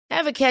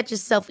Ever catch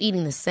yourself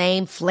eating the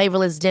same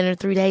flavorless dinner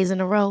 3 days in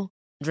a row?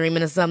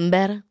 Dreaming of something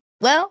better?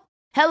 Well,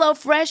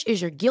 HelloFresh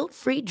is your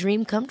guilt-free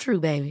dream come true,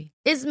 baby.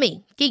 It's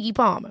me, Keke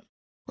Palmer.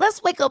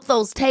 Let's wake up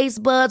those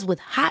taste buds with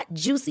hot,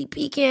 juicy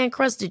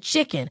pecan-crusted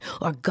chicken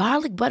or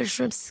garlic butter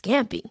shrimp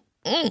scampi.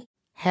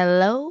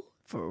 Hello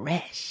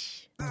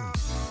Fresh.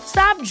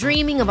 Stop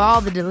dreaming of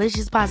all the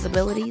delicious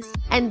possibilities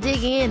and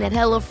dig in at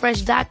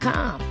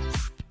HelloFresh.com.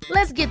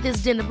 Let's get this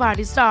dinner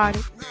party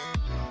started.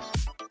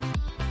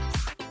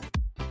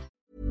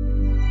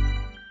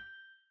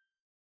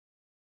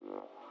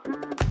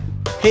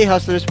 Hey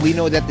hustlers, we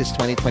know that this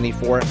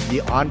 2024,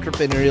 the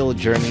entrepreneurial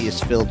journey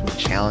is filled with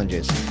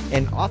challenges.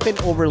 An often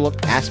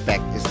overlooked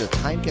aspect is the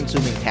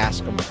time-consuming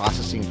task of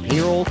processing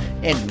payroll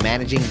and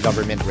managing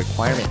government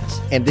requirements.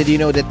 And did you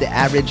know that the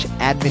average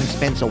admin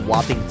spends a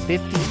whopping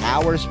 50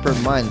 hours per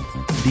month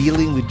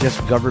dealing with just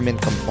government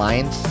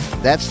compliance?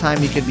 That's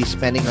time you could be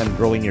spending on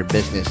growing your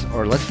business,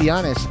 or let's be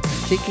honest,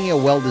 taking a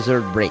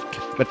well-deserved break.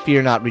 But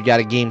fear not, we got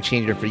a game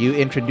changer for you,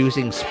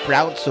 introducing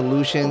Sprout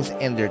Solutions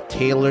and their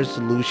tailored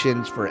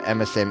solutions for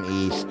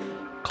MSMEs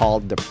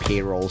called the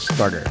Payroll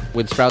Starter.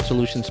 With Sprout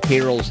Solutions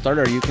Payroll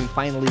Starter, you can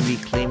finally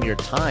reclaim your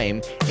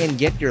time and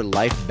get your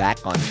life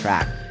back on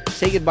track.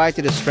 Say goodbye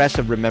to the stress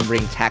of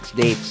remembering tax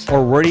dates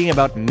or worrying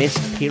about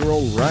missed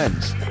payroll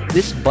runs.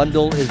 This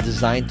bundle is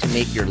designed to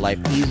make your life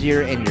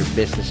easier and your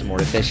business more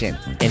efficient.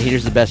 And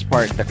here's the best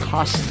part. The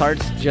cost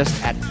starts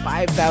just at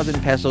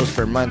 5,000 pesos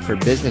per month for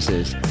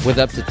businesses with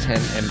up to 10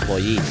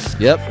 employees.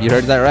 Yep, you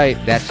heard that right.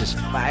 That's just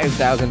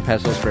 5,000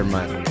 pesos per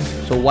month.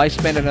 So why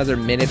spend another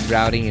minute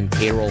drowning in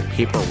payroll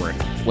paperwork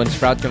when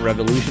Sprout can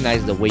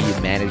revolutionize the way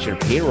you manage your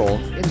payroll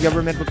and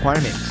government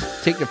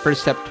requirements? Take the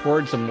first step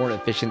towards a more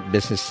efficient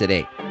business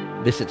today.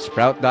 Visit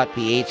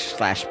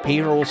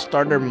sprout.ph/payroll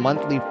starter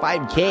monthly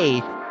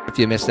 5K. If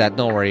you missed that,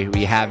 don't worry.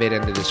 We have it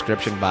in the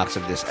description box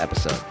of this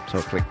episode.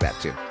 So click that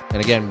too. And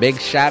again, big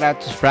shout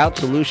out to Sprout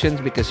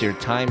Solutions because your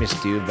time is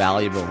too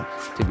valuable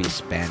to be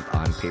spent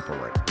on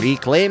paperwork.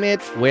 Reclaim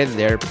it with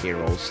their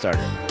Payroll Starter.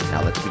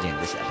 Now let's begin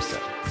this episode.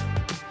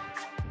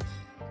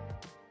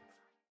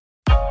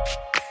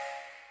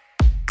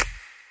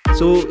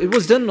 So it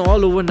was done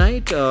all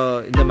overnight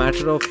in the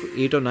matter of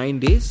 8 or 9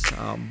 days,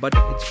 but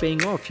it's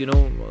paying off.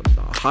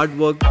 Hard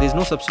work, there's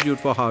no substitute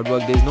for hard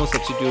work. There's no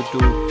substitute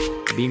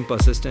to being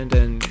persistent,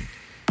 and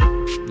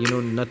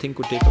nothing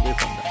could take away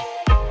from that.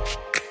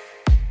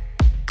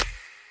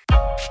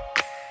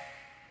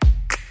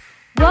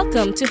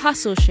 Welcome to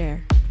Hustle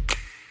Share,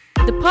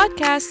 the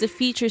podcast that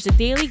features the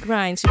daily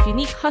grinds of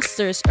unique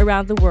hustlers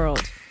around the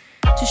world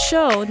to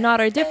show not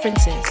our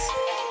differences,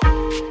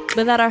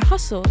 but that our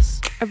hustles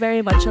are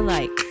very much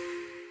alike.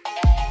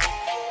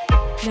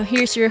 Now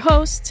here's your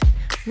host,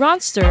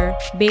 Ronster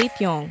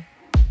Bae-Pyong.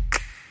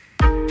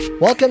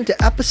 Welcome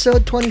to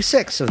episode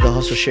 26 of the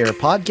Hustle Share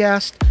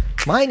podcast.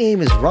 My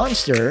name is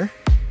Ronster,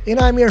 and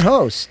I'm your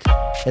host.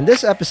 And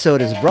this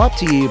episode is brought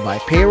to you by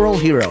Payroll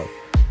Hero,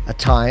 a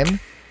time,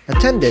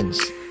 attendance,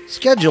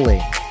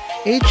 scheduling,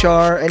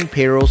 HR, and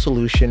payroll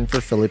solution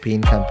for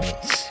Philippine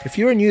companies. If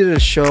you're new to the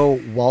show,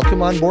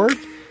 welcome on board,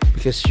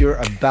 because you're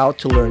about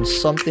to learn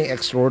something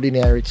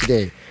extraordinary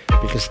today,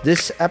 because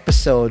this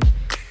episode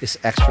is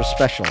extra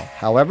special.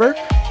 However,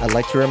 I'd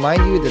like to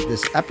remind you that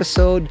this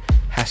episode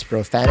has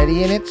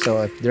profanity in it,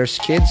 so if there's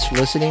kids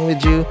listening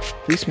with you,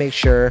 please make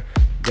sure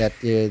that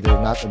they're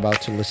not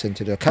about to listen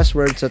to the cuss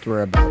words that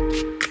we're about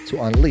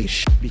to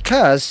unleash.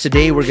 Because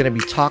today we're going to be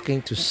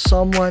talking to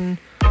someone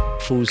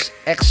who's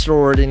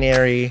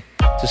extraordinary,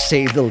 to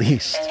say the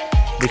least,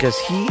 because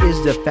he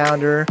is the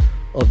founder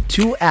of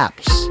 2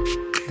 apps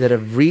that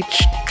have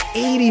reached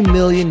 80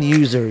 million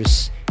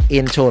users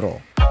in total.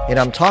 And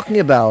I'm talking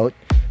about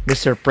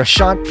Mr.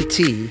 Prashant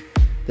Piti,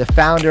 the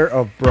founder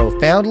of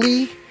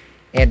Profoundly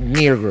and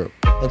Near Group.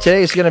 And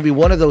today is going to be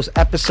one of those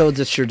episodes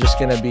that you're just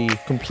going to be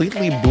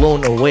completely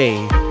blown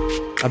away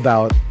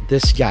about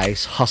this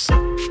guy's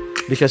hustle.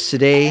 Because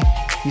today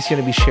he's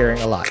going to be sharing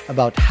a lot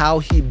about how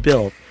he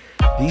built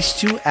these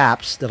 2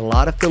 apps that a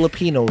lot of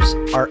Filipinos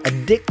are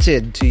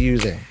addicted to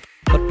using.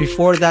 But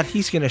before that,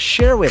 he's going to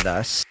share with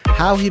us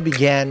how he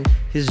began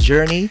his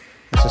journey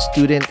as a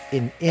student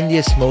in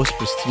India's most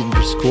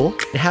prestigious school,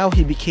 and how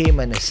he became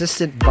an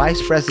assistant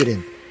vice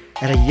president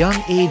at a young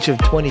age of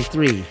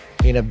 23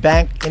 in a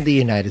bank in the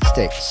United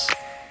States.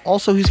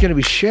 Also, he's going to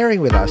be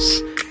sharing with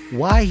us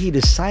why he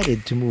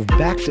decided to move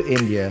back to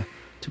India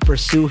to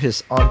pursue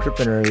his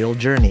entrepreneurial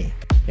journey.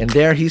 And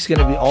there, he's going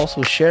to be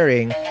also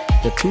sharing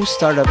the 2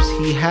 startups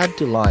he had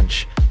to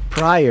launch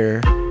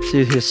prior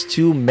to his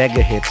 2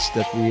 mega hits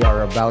that we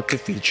are about to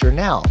feature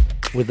now.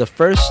 With the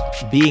first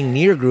being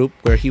Near Group,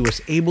 where he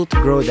was able to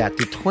grow that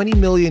to 20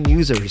 million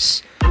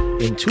users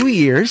in 2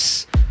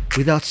 years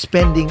without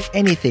spending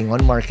anything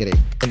on marketing.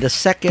 And the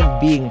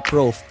second being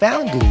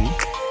Profoundly,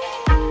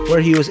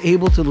 where he was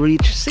able to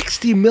reach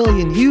 60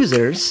 million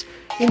users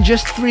in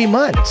just 3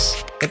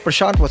 months. And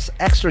Prashant was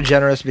extra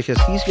generous because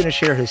he's going to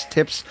share his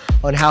tips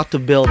on how to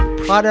build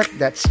product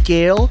that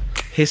scale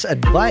his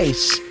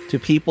advice to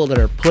people that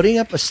are putting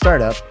up a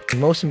startup. And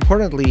most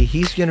importantly,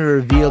 he's going to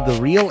reveal the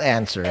real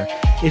answer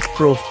if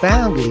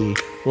Profoundly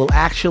will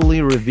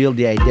actually reveal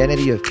the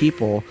identity of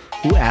people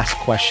who ask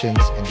questions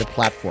in the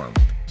platform.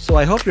 So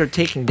I hope you're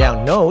taking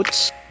down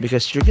notes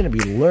because you're going to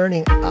be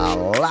learning a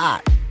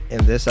lot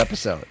in this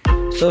episode.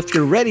 So if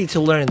you're ready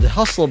to learn the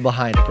hustle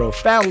behind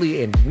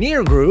Profoundly and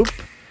Near Group,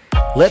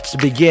 let's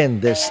begin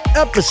this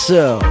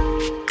episode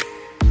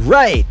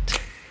right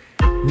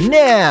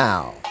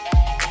now.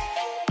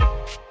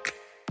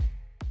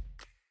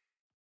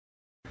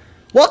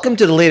 Welcome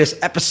to the latest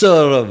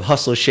episode of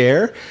Hustle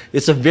Share.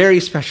 It's a very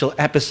special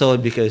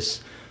episode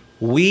because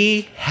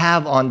we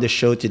have on the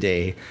show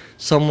today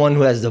someone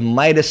who has the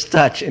Midas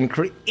touch in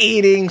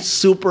creating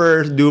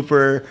super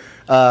duper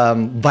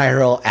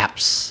viral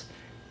apps.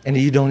 And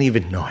you don't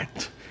even know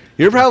it.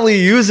 You're probably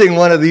using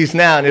one of these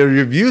now and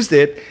you've used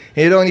it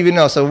and you don't even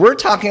know. So we're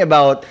talking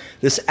about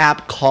this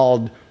app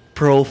called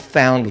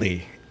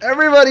Profoundly.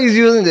 Everybody's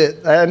using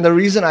it. And the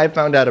reason I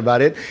found out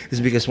about it is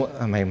because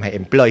my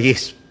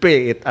employees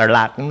pay it a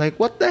lot. I'm like,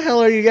 what the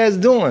hell are you guys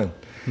doing?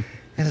 And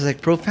it's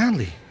like,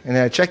 Profoundly. And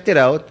then I checked it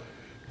out.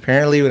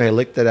 Apparently, when I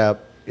looked it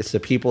up, it's the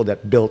people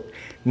that built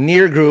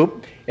Near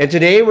Group. And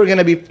today, we're going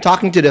to be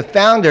talking to the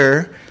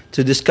founder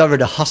to discover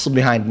the hustle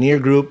behind Near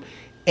Group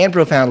and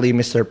Profoundly,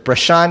 Mr.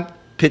 Prashant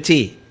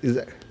Petit.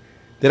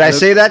 Did I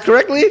say that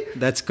correctly?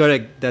 That's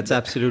correct. That's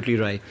absolutely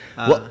right.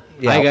 Yeah.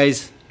 Hi,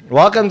 guys.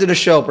 Welcome to the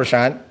show,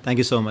 Prashant. Thank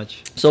you so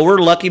much. So we're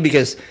lucky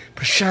because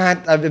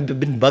Prashant, I've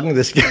been bugging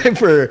this guy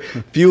for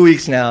a few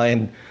weeks now,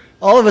 and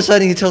all of a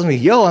sudden he tells me,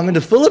 yo, I'm in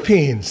the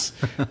Philippines.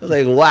 I was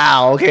like,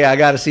 wow, okay, I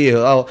got to see you.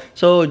 Oh,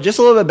 so just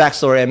a little bit of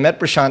backstory. I met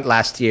Prashant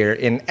last year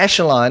in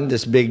Echelon,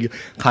 this big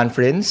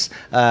conference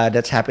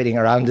that's happening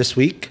around this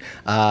week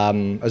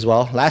as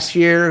well. Last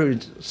year,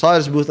 saw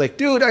his booth like,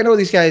 dude, I know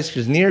these guys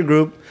because Near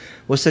Group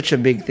was such a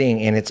big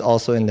thing, and it's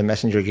also in the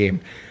Messenger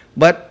game.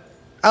 But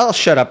I'll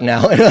shut up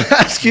now and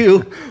ask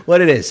you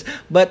what it is.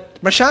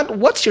 But Prashant,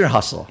 what's your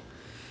hustle?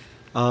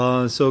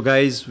 So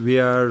guys, we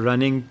are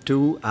running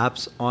 2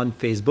 apps on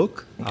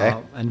Facebook. Okay.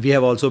 And we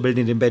have also built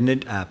an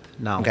independent app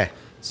now. Okay.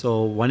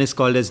 So one is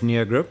called as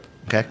Near Group.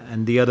 Okay.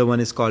 And the other one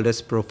is called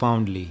as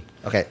Profoundly.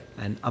 Okay.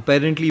 And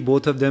apparently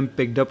both of them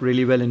picked up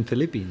really well in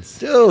Philippines.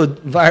 Dude,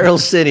 viral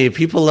city.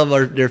 People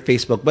love their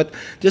Facebook. But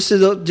just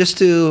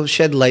to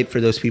shed light for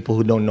those people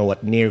who don't know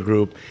what Near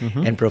Group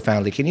and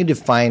Profoundly, can you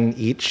define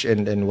each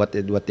and what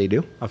they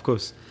do? Of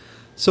course.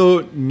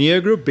 So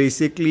Near Group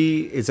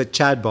basically is a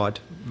chatbot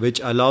which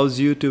allows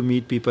you to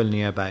meet people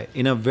nearby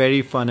in a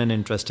very fun and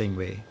interesting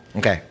way.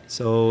 Okay.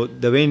 So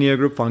the way Near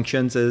Group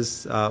functions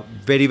is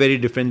very, very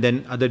different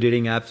than other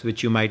dating apps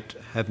which you might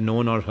have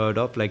known or heard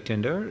of, like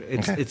Tinder.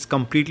 It's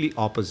completely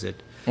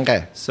opposite.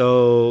 Okay.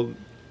 So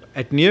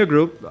at Near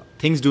Group,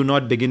 things do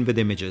not begin with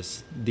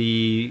images.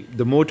 The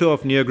motto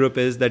of Near Group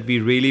is that we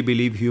really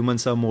believe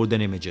humans are more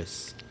than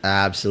images.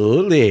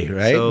 Absolutely,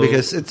 right? So,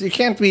 because it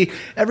can't be,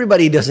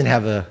 everybody doesn't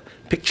have a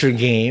picture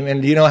game,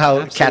 and you know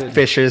how Absolutely.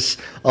 catfishers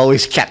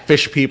always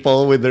catfish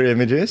people with their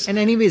images. And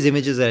anyways,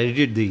 images are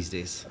edited these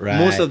days. Right.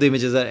 Most of the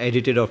images are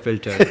edited or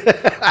filtered. People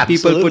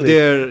Absolutely. put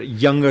their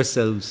younger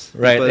selves.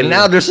 Right, People- and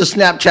now there's a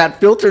Snapchat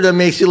filter that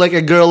makes you like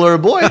a girl or a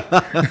boy.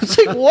 It's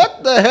like,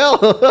 what the hell?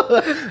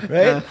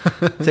 Right?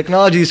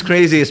 Technology is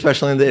crazy,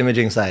 especially on the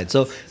imaging side.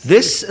 So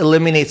this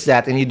eliminates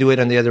that, and you do it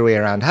on the other way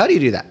around. How do you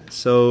do that?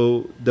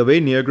 So the way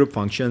Near Group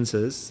functions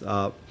is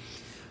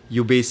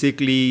you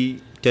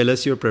basically tell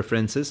us your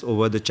preferences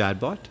over the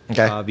chatbot.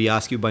 Okay. We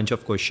ask you a bunch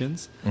of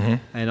questions.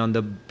 And on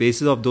the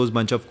basis of those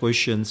bunch of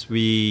questions,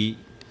 we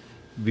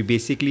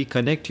basically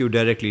connect you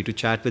directly to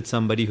chat with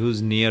somebody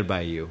who's nearby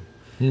you.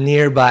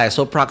 Nearby.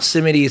 So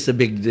proximity is the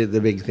big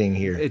thing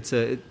here. It's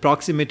a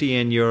proximity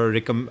and our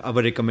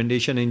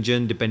recommendation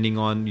engine depending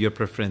on your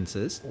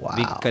preferences. Wow.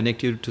 We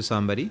connect you to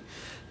somebody.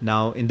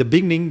 Now, in the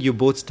beginning, you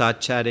both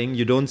start chatting.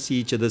 You don't see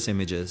each other's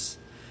images.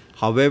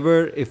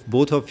 However, if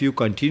both of you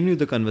continue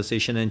the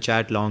conversation and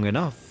chat long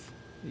enough,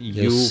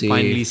 you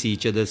finally see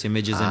each other's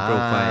images and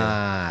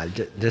profile.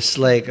 Just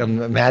like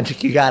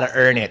magic, you gotta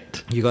earn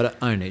it. You gotta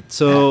earn it.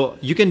 So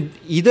you can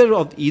either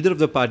of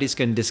the parties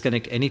can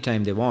disconnect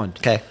anytime they want.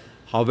 Okay.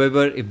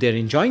 However, if they're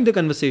enjoying the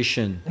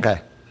conversation,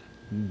 Okay.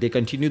 they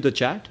continue the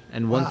chat,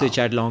 and once they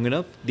chat long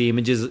enough, the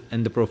images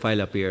and the profile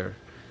appear.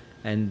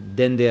 And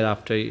then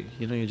thereafter,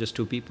 you're just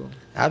 2 people.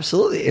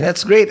 Absolutely. And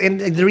that's great.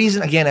 And the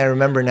reason, again, I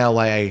remember now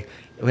why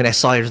when I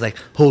saw it, I was like,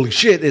 holy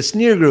shit, it's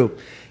Near Group.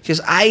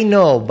 Because I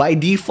know by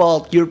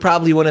default, you're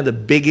probably one of the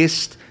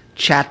biggest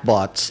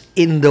chatbots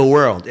in the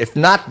world, if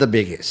not the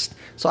biggest.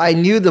 So I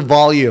knew the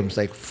volumes.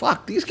 Like,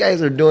 fuck, these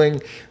guys are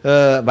doing.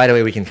 By the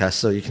way, we can cuss,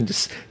 so you can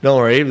just don't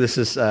worry. This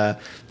is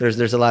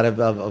there's a lot of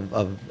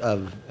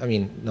I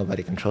mean,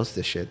 nobody controls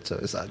this shit, so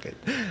it's all good.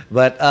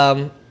 But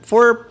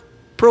for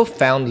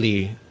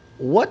Profoundly,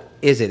 what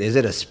is it? Is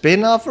it a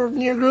spin-off of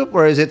Near Group,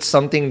 or is it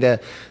something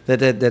that's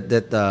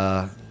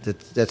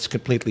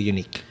completely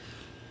unique?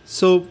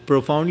 So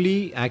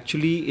Profoundly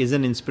actually is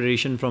an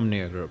inspiration from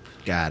Near Group.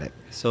 Got it.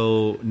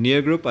 So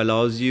Near Group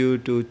allows you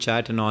to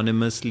chat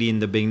anonymously in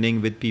the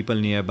beginning with people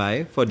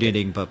nearby for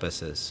dating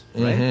purposes,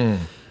 right?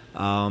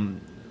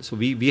 So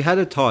we had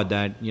a thought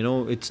that,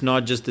 it's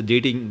not just the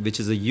dating which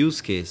is a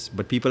use case,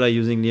 but people are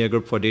using Near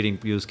Group for dating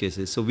use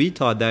cases. So we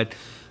thought that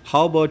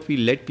how about we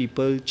let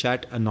people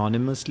chat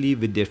anonymously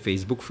with their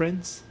Facebook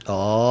friends?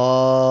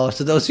 Oh,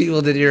 so those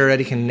people that you're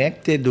already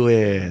connected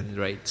with.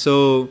 Right.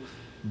 So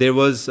there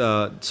was,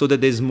 so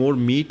that there's more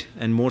meat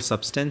and more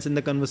substance in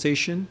the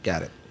conversation.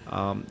 Got it.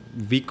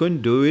 We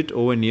couldn't do it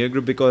over Near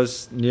Group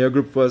because Near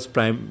Group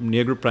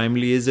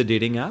primarily is a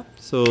dating app.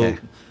 So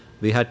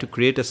we had to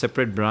create a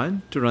separate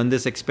brand to run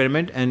this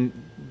experiment. And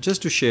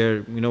just to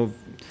share,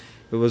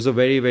 it was a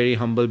very, very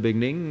humble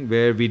beginning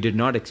where we did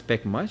not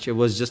expect much. It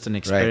was just an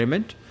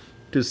experiment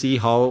to see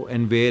how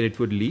and where it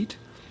would lead.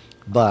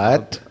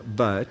 But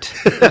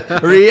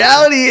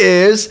reality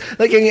is,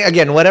 like,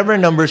 again, whatever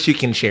numbers you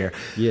can share.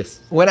 Yes.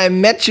 When I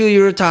met you,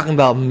 you were talking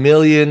about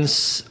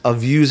millions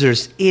of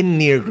users in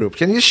Near Group.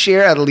 Can you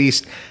share at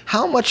least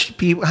how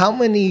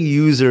many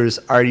users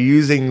are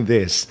using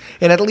this?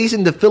 And at least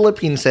in the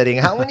Philippine setting,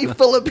 how many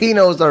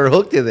Filipinos are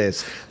hooked to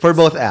this for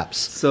both apps?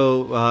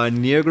 So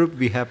Near Group,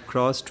 we have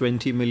crossed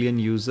 20 million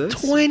users.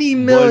 20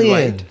 million.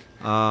 Worldwide.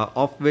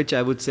 Of which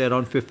I would say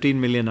around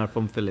 15 million are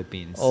from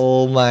Philippines.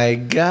 Oh my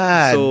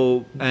God.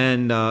 So,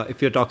 and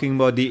if you're talking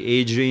about the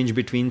age range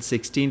between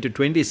 16 to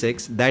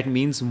 26, that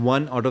means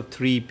 1 out of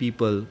 3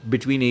 people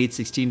between age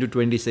 16 to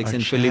 26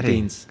 in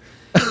Philippines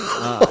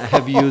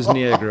have used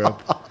Near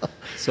Group.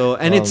 So,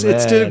 and it's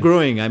still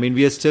growing. I mean,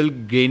 we are still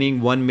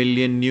gaining 1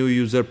 million new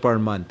user per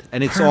month,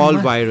 and it's all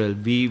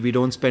viral. We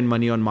don't spend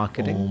money on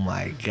marketing. Oh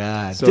my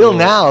God. So, till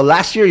now,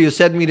 last year you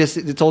told me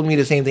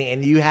the same thing,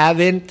 and you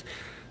haven't.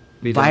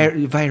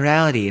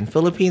 Virality in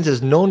Philippines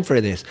is known for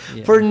this.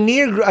 Yeah. For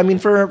Near Group, I mean,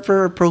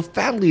 for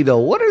Profoundly though,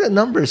 what are the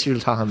numbers you're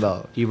talking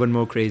about? Even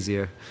more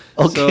crazier.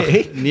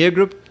 Okay. So Near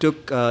Group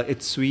took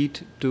its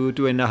suite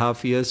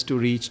 2.5 years to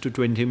reach to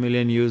 20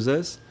 million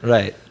users.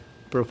 Right.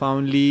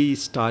 We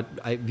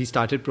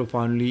started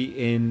Profoundly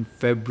in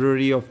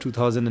February of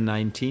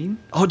 2019.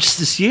 Oh, just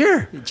this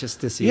year?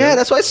 Just this year. Yeah,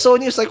 that's why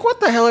Sonia's like,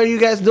 what the hell are you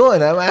guys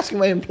doing? I'm asking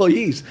my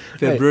employees.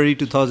 February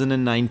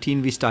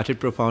 2019, we started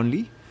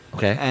Profoundly.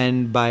 Okay.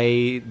 And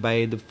by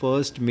the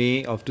 1st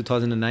May of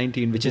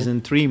 2019, which is in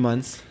 3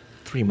 months,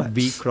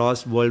 we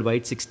crossed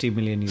worldwide 60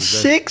 million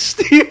users.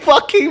 60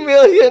 fucking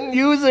million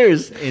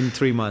users in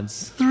 3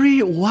 months.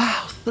 30.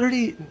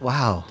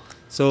 Wow.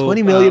 So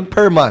 20 million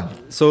per month.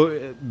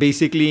 So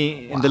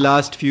basically, in the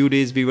last few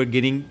days, we were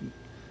getting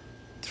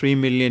 3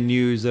 million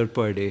new users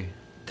per day.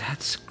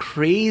 That's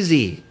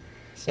crazy.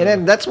 And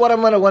then that's what I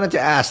wanted to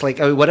ask, like,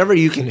 whatever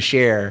you can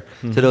share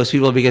to those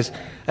people, because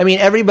I mean,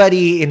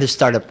 everybody in the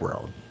startup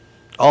world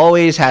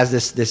always has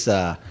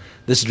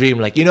this dream,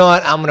 like, you know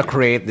what, I'm gonna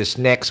create this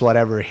next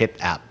whatever hit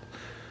app.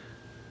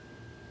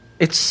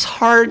 It's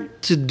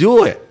hard to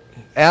do it.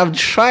 I've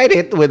tried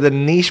it with a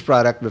niche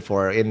product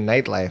before in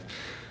nightlife,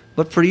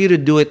 but for you to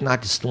do it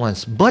not just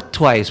once but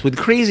twice with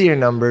crazier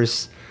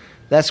numbers,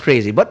 that's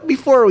crazy. But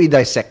before we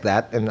dissect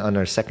that, and on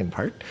our second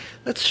part,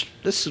 let's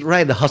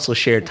ride the hustle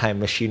share time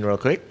machine real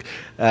quick.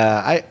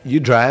 You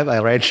drive, I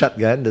ride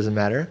shotgun, doesn't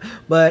matter.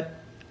 But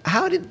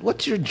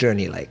what's your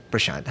journey like,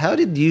 Prashant? How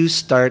did you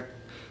start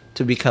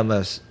to become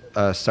a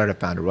startup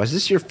founder? Was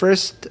this your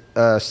first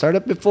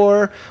startup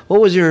before? What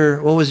was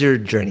your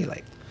journey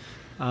like?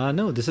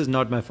 No, this is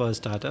not my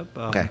first startup.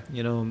 Okay.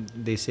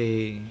 They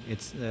say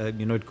it's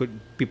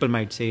people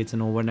might say it's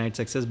an overnight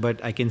success,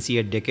 but I can see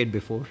a decade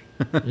before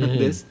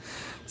this.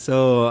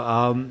 So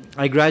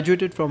I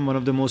graduated from one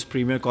of the most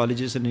premier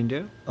colleges in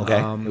India. Okay.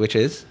 Which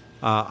is?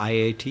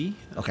 IIT.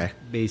 Okay.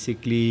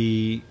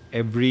 Basically,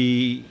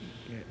 every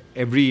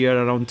year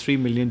around 3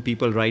 million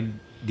people write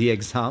the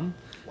exam.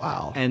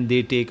 Wow. And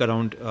they take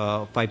around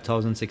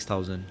 5,000,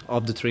 6,000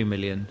 of the 3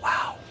 million.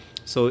 Wow.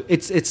 So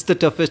it's the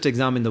toughest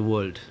exam in the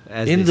world.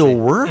 In the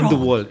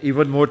world?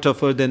 Even more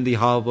tougher than the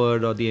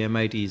Harvard or the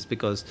MITs,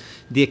 because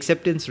the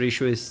acceptance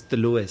ratio is the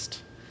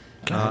lowest.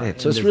 Got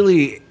it. So it's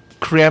really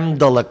creme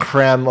de la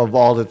creme of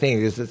all the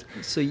things.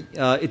 So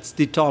it's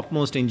the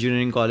topmost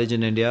engineering college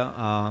in India.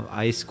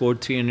 I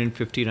scored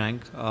 350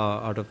 rank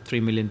out of 3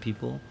 million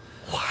people.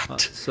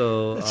 What?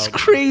 That's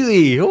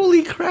crazy.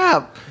 Holy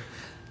crap.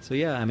 So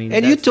yeah, I mean.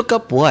 And you took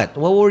up what?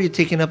 What were you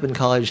taking up in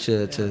college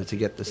to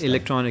get this?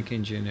 Electronic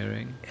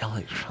engineering.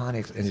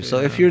 Electronics. So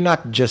if you're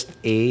not just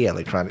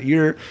electronic,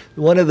 you're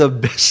one of the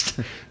best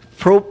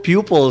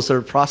pupils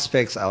or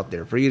prospects out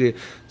there for you to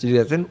do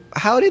that. Then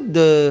how did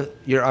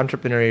your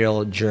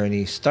entrepreneurial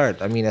journey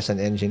start? I mean, as an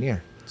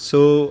engineer.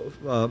 So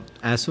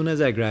as soon as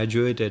I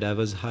graduated, I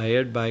was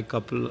hired by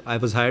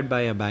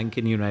a bank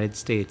in the United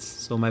States.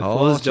 So my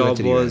first job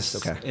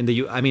was in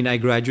the I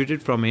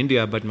graduated from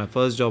India, but my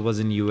first job was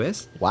in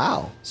US.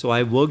 Wow. So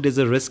I worked as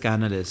a risk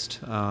analyst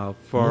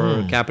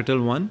for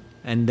Capital One,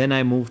 and then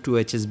I moved to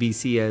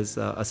HSBC as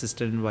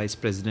assistant vice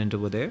president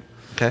over there.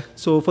 Okay.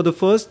 So for the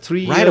first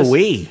 3 years, right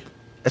away,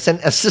 as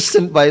an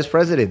assistant vice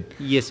president.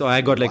 Yes. So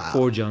I got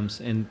 4 jumps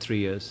in 3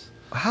 years.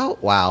 How?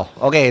 Wow.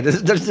 Okay,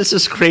 this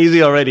is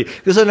crazy already.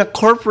 Because on a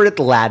corporate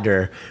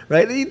ladder,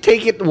 right? You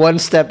take it one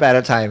step at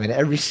a time, and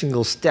every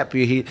single step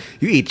you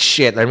eat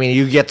shit. I mean,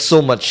 you get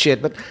so much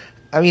shit. But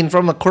I mean,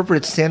 from a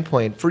corporate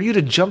standpoint, for you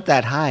to jump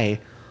that high,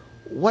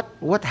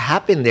 what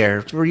happened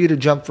there for you to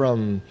jump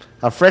from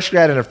a fresh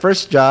grad and a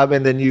first job,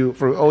 and then you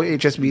for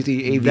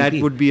HSBC AVP? That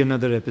would be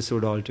another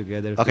episode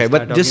altogether. if we Okay,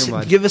 start but just talking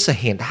about- give us a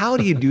hint. How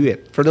do you do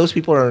it for those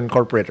people who are in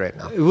corporate right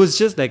now? It was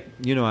just like,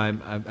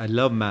 I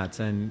love maths,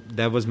 and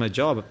that was my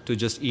job, to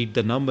just eat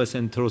the numbers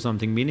and throw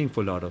something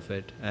meaningful out of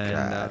it. And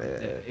Got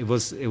it. it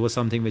was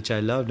something which I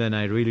loved, and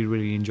I really,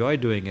 really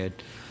enjoyed doing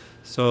it.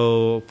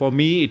 So for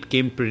me, it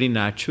came pretty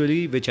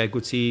naturally, which I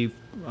could see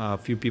a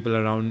few people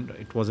around,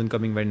 it wasn't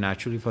coming very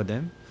naturally for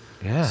them.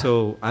 Yeah.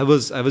 So I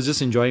was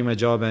just enjoying my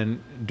job,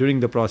 and during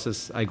the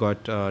process, I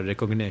got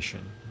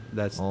recognition.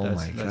 That's Oh that's,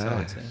 my that's how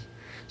I'd gosh. say.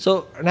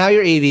 So now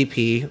you're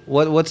AVP.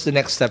 What's the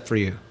next step for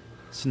you?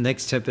 So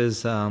next step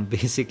is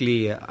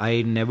basically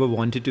I never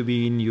wanted to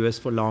be in US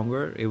for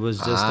longer. It was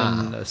just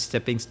a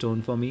stepping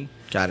stone for me.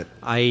 Got it.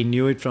 I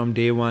knew it from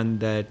day one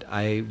that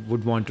I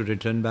would want to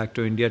return back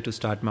to India to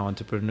start my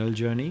entrepreneurial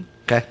journey.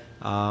 Okay.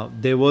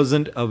 There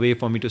wasn't a way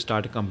for me to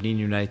start a company in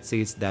the United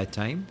States that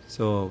time.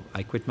 So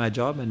I quit my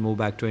job and moved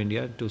back to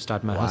India to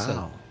start my hustle.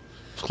 Wow.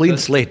 Clean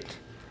slate.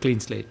 Clean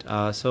slate.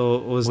 So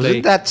it was Wasn't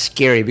like... that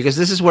scary? Because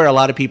this is where a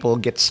lot of people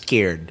get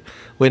scared.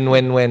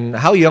 When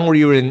how young were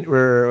you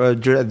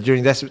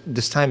during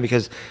this time?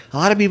 Because a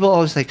lot of people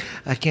always like,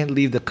 I can't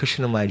leave the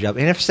cushion of my job.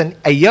 And if it's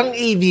a young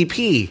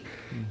AVP,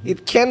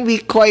 it can be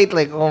quite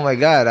like, oh my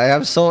God,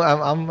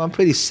 I'm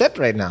pretty set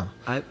right now.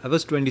 I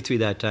was 23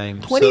 that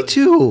time.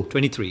 22.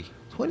 23.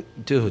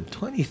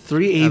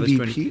 23 I was AVP.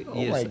 20,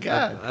 Oh yes, my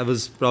God. I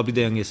was probably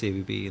the youngest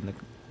AVP in the.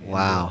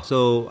 Wow.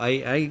 So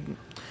I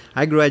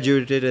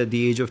graduated at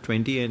the age of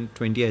 20, and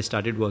 20 I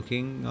started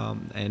working,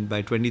 and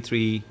by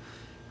 23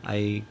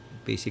 I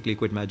basically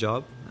quit my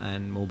job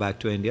and moved back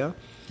to India.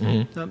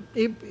 I'd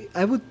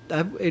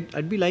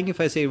be lying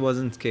if I say it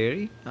wasn't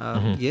scary.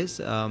 Yes,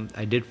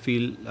 I did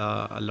feel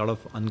a lot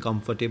of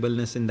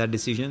uncomfortableness in that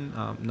decision.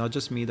 Not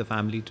just me, the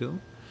family too.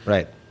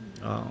 Right.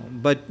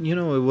 But it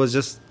was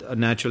just a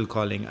natural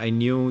calling. I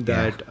knew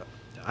that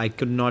I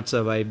could not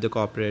survive the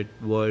corporate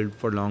world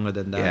for longer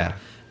than that. Yeah.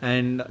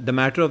 And the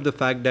matter of the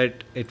fact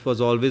that it was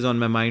always on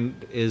my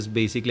mind is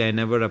basically I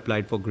never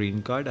applied for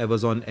green card. I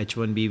was on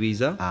H-1B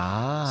visa.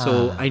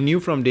 So I knew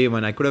from day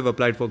one I could have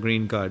applied for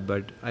green card,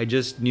 but I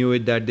just knew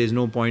it that there's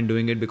no point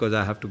doing it because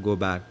I have to go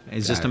back.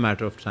 It's just a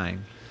matter of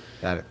time.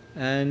 Got it.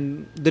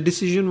 And the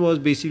decision was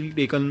basically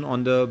taken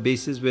on the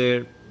basis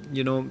where,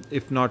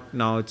 if not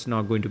now, it's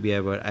not going to be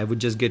ever. I would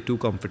just get too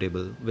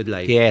comfortable with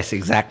life. Yes,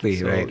 exactly.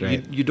 So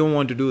right. You don't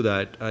want to do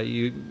that.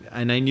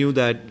 And I knew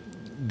that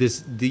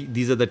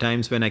these are the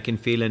times when I can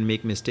fail and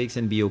make mistakes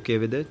and be okay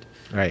with it.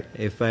 Right.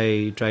 If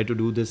I try to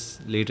do this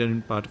later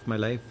in part of my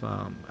life,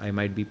 I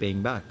might be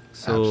paying back.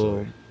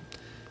 So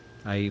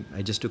Absolutely.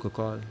 I just took a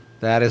call.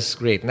 That is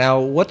great. Now,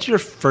 what's your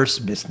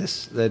first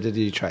business that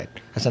you tried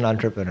as an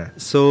entrepreneur?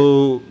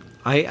 So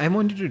I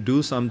wanted to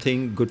do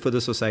something good for the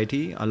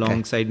society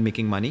alongside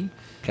making money.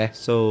 Okay.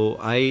 So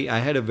I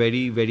had a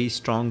very, very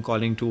strong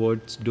calling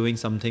towards doing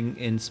something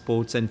in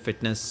sports and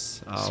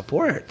fitness.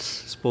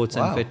 Sports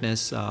Wow. and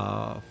fitness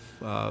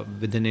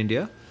within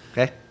India.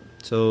 Okay.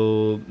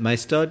 So my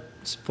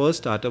first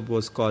startup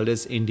was called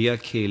as India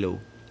Khelo,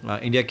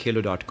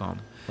 IndiaKhelo.com.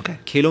 Okay.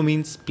 Khelo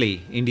means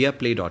play,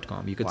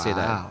 IndiaPlay.com. You could say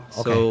that. Wow.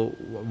 So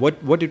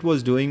what it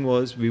was doing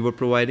was we were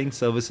providing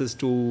services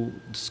to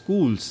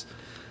schools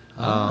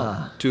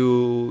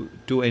to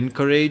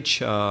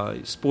encourage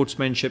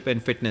sportsmanship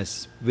and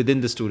fitness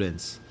within the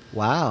students.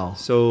 Wow.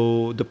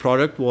 So the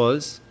product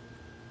was,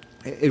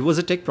 it was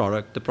a tech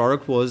product. The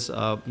product was,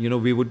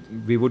 we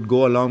would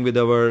go along with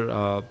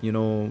our,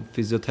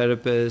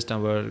 physiotherapist,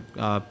 our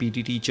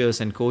PT teachers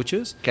and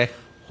coaches,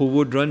 who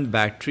would run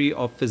battery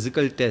of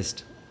physical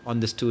test on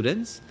the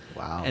students.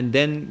 Wow. And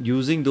then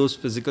using those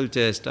physical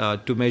tests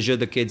to measure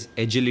the kids'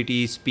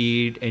 agility,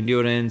 speed,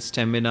 endurance,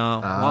 stamina.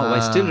 Wow, I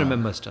still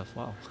remember stuff.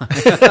 Wow.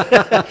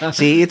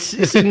 See,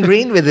 it's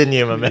ingrained within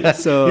you, my man.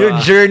 So, your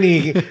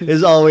journey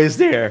is always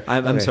there.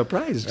 I'm Okay.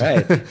 surprised.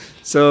 Right.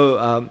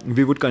 So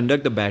we would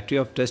conduct the battery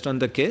of test on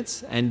the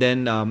kids and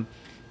then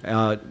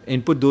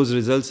input those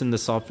results in the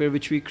software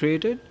which we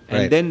created. And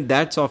Right. then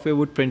that software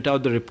would print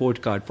out the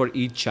report card for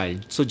each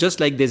child. So just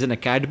like there's an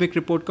academic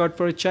report card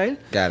for a child,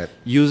 Got it.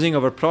 using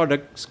our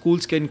product,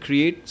 schools can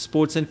create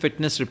sports and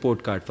fitness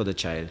report card for the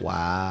child.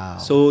 Wow.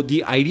 So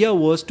the idea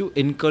was to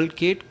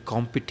inculcate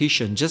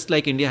competition. Just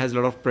like India has a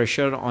lot of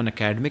pressure on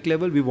academic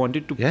level, we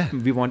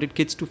wanted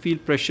kids to feel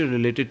pressure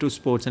related to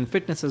sports and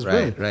fitness as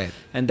well. Right.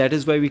 And that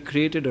is why we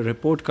created a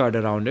report card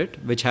around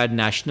it, which had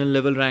national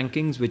level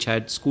rankings, which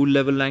had school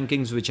level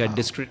rankings, which had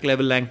district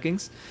level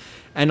rankings.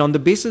 And on the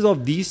basis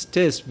of these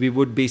tests, we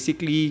would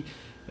basically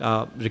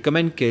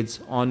recommend kids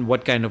on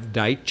what kind of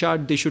diet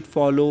chart they should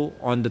follow,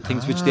 on the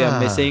things which they are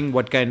missing,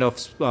 what kind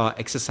of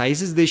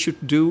exercises they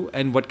should do,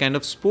 and what kind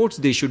of sports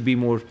they should be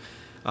more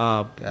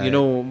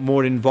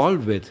more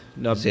involved with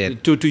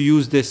it. to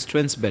use their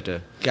strengths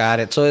better. Got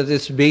it. So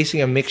it's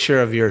basically a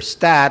mixture of your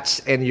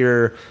stats and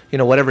your,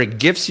 whatever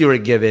gifts you were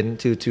given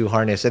to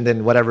harness, and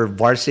then whatever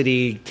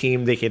varsity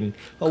team they can.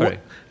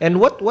 Correct. And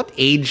what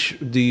age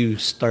do you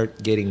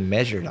start getting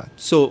measured on?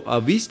 So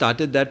we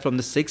started that from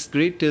the 6th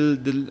grade till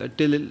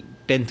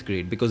 10th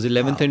grade, because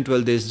 11th and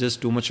 12th there's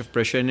just too much of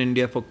pressure in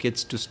India for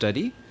kids to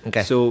study.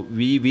 Okay. So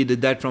we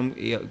did that from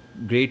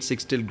grade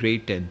 6 till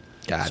grade 10.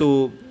 Got it.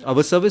 So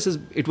our services,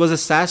 it was a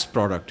SaaS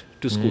product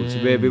to schools,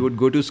 where we would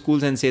go to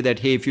schools and say that,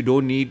 hey, if you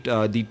don't need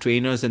the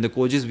trainers and the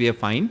coaches, we are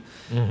fine.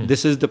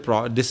 This is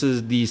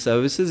the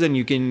services, and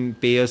you can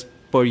pay us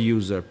per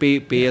user,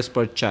 pay us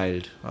per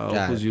child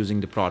who's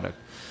using the product.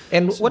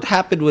 And what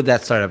happened with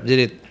that startup? Did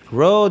it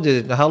grow?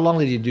 How long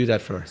did you do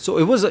that for? So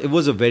it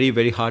was a very,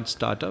 very hard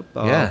startup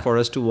for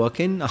us to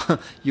work in.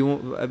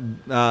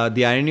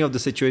 The irony of the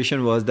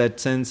situation was that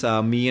since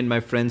me and my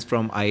friends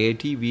from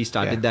IIT, we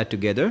started that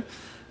together.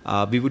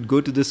 We would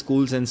go to the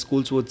schools, and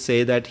schools would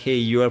say that, hey,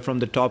 you are from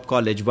the top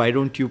college. Why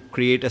don't you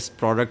create a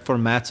product for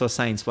maths or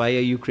science? Why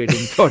are you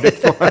creating a product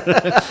for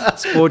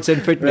sports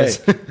and fitness?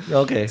 Right.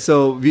 Okay.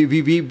 So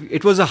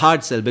it was a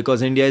hard sell,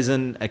 because India is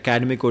an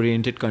academic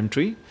oriented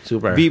country.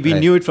 Super. We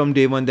knew it from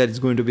day one that it's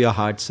going to be a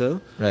hard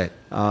sell. Right.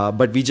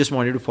 But we just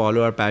wanted to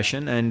follow our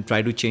passion and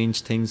try to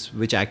change things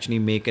which actually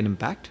make an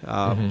impact.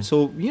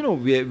 So,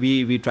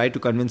 we tried to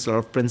convince a lot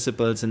of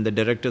principals and the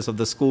directors of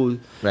the school.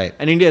 Right.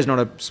 And India is not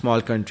a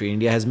small country.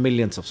 India has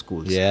millions of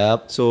schools.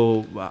 Yep.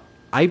 So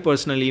I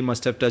personally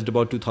must have touched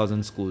about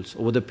 2,000 schools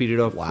over the period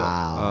of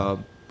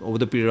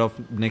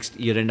next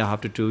year and a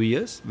half to 2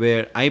 years,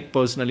 where I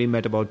personally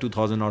met about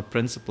 2,000 odd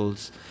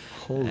principals.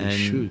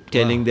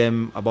 Telling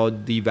them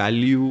about the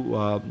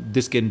value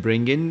this can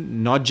bring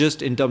in, not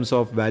just in terms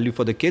of value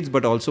for the kids,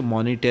 but also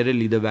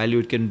monetarily the value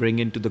it can bring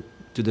into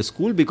the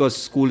school, because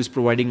school is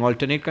providing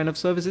alternate kind of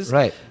services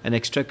and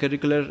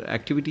extracurricular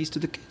activities to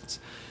the kids.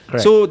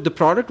 Correct. So the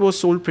product was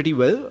sold pretty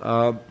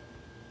well.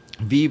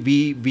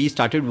 We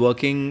started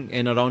working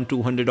in around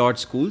 200 odd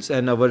schools,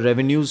 and our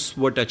revenues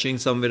were touching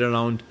somewhere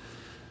around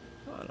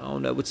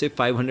I would say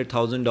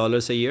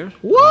 $500,000 a year.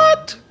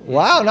 What?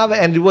 Wow.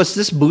 And was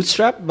this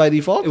bootstrapped by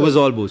default? It was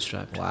all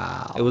bootstrapped.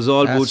 Wow. It was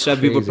all That's bootstrapped.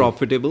 crazy. We were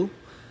profitable.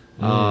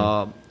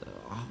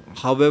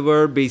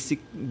 However,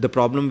 the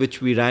problem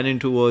which we ran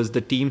into was the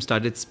team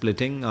started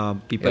splitting.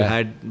 People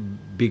had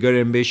bigger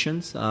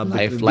ambitions.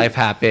 Life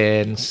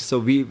happens.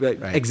 So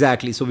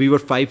exactly. So we were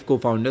 5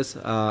 co-founders.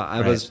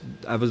 I was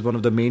one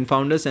of the main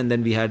founders, and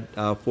then we had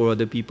 4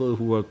 other people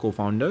who were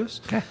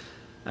co-founders. Okay.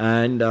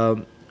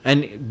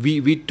 And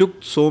we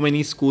took so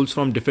many schools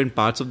from different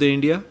parts of the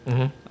India.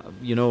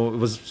 It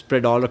was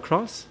spread all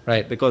across.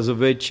 Right. Because of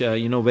which,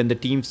 when the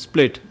team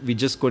split, we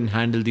just couldn't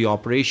handle the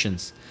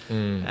operations.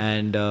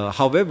 And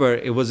however,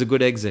 it was a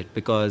good exit,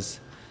 because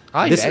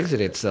you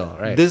exited still,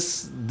 right?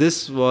 This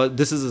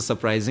is a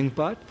surprising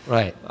part.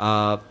 Right.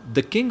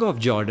 The King of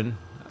Jordan.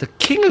 The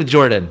King of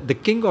Jordan. The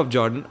King of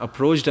Jordan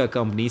approached our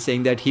company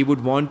saying that he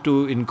would want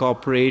to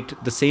incorporate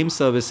the same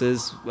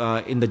services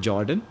in the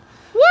Jordan.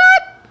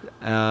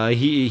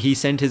 He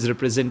sent his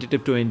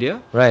representative to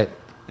India. Right.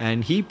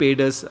 And he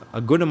paid us a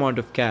good amount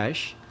of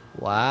cash.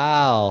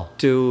 Wow.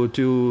 To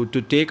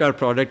take our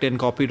product and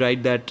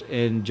copyright that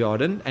in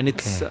Jordan, and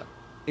it's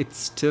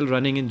still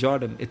running in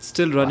Jordan. It's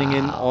still running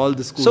in all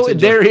the schools. So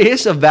there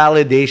is a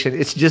validation.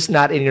 It's just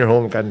not in your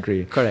home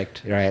country.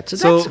 Correct. Right.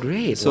 So that's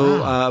great.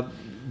 So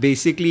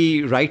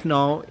basically, right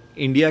now,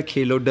 India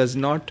Khelo does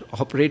not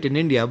operate in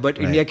India, but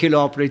India Khelo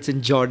operates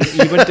in Jordan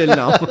even till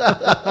now.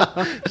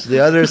 It's the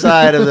other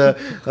side of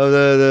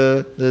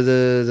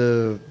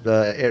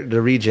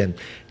the region.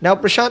 Now,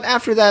 Prashant,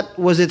 after that,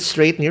 was it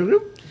straight Near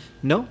Group?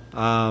 No.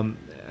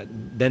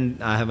 Then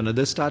I have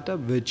another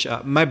startup, which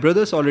my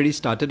brothers already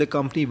started a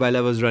company while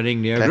I was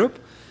running Near Group.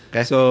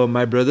 Okay. So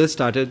my brother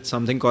started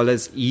something called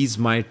as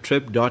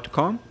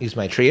easemytrip.com.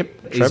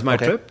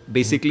 Easemytrip.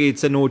 Basically,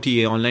 it's an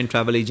OTA, online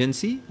travel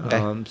agency.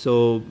 Okay.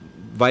 So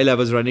while I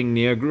was running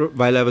Near Group,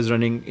 while I was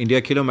running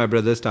India Khelo, my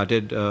brother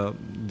started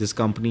this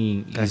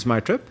company,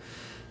 EaseMyTrip.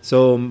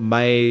 So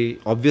my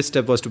obvious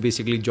step was to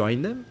basically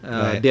join them.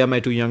 They are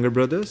my 2 younger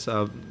brothers.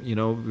 We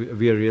are a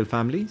real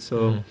family.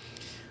 So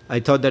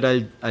I thought that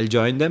I'll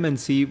join them and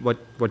see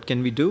what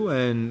can we do.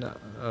 And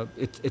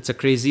it's a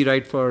crazy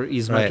ride for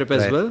EaseMyTrip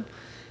as well.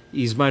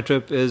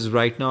 EaseMyTrip is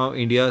right now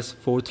India's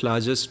 4th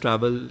largest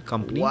travel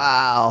company.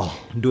 Wow.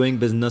 Doing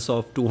business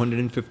of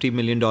 $250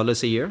 million a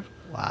year.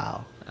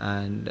 Wow.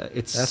 And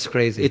that's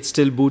crazy. It's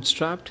still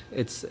bootstrapped.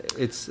 It's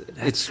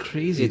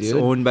crazy. It's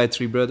dude. owned by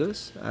 3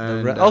 brothers.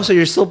 And, so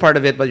you're still part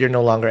of it, but you're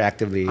no longer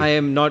actively. I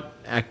am not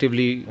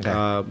actively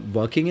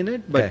working in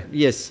it, but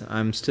yes,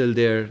 I'm still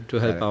there to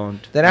help out.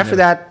 Then after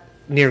that,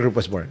 Near Group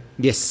was born.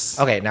 Yes.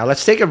 Okay, now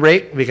let's take a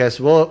break, because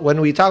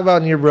when we talk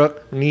about Near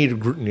Group,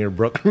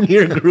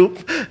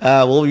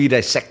 we'll be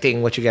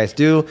dissecting what you guys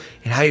do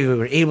and how you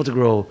were able to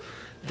grow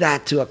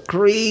that to a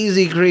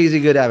crazy, crazy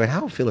good habit.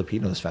 How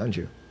Filipinos found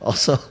you.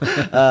 Also,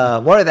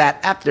 more of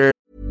that after.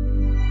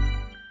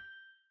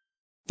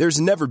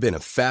 There's never been a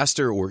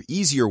faster or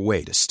easier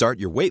way to start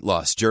your weight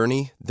loss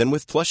journey than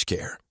with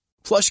PlushCare.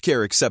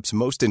 PlushCare accepts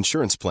most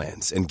insurance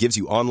plans and gives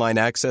you online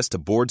access to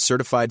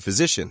board-certified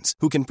physicians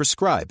who can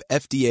prescribe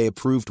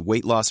FDA-approved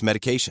weight loss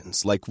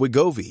medications like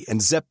Wegovy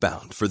and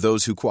Zepbound for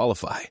those who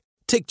qualify.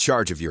 Take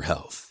charge of your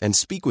health and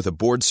speak with a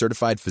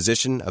board-certified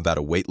physician about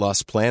a weight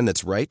loss plan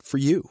that's right for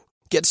you.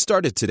 Get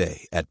started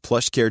today at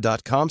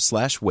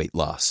plushcare.com/weight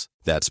loss.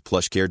 That's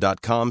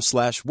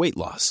plushcare.com/weight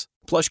loss.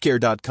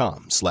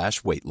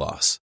 plushcare.com/weight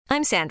loss.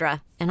 I'm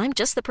Sandra, and I'm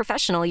just the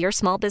professional your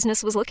small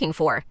business was looking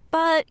for.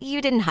 But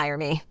you didn't hire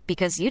me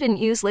because you didn't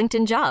use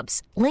LinkedIn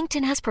Jobs.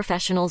 LinkedIn has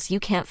professionals you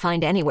can't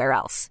find anywhere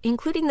else,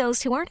 including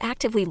those who aren't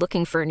actively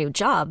looking for a new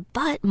job,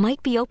 but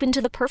might be open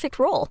to the perfect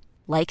role,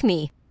 like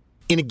me.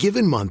 In a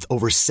given month,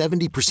 over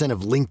 70%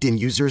 of LinkedIn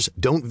users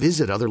don't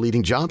visit other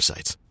leading job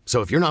sites.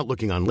 So if you're not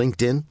looking on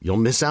LinkedIn, you'll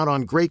miss out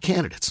on great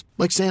candidates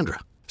like Sandra.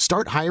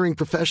 Start hiring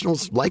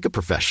professionals like a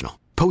professional.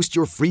 Post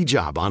your free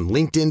job on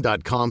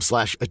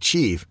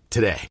linkedin.com/achieve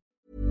today.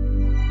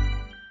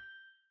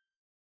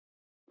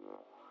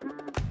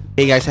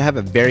 Hey guys, I have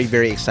a very,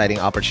 very exciting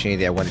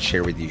opportunity I want to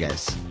share with you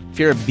guys. If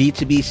you're a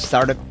B2B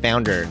startup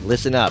founder,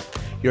 listen up.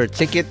 Your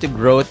ticket to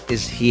growth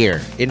is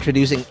here.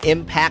 Introducing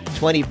Impact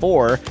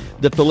 24,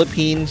 the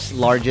Philippines'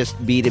 largest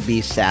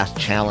B2B SaaS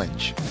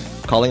challenge.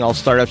 Calling all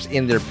startups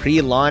in their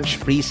pre-launch,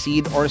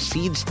 pre-seed, or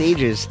seed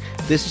stages,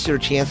 this is your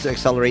chance to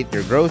accelerate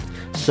your growth.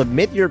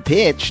 Submit your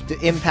pitch to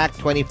Impact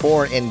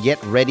 24 and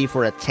get ready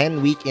for a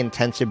 10-week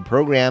intensive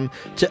program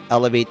to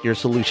elevate your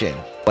solution.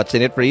 What's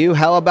in it for you?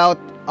 How about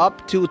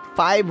up to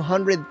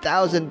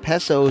 500,000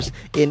 pesos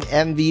in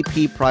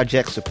MVP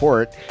project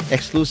support,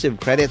 exclusive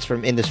credits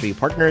from industry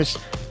partners,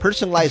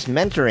 personalized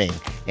mentoring,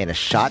 and a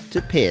shot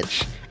to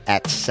pitch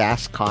at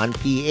SaaSCon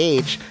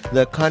PH,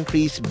 the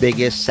country's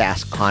biggest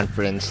SaaS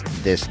conference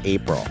this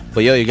April.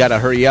 But you gotta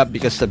hurry up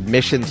because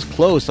submissions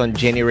close on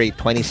January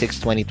 26,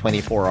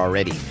 2024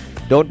 already.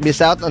 Don't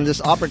miss out on this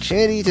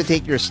opportunity to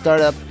take your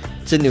startup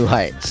to new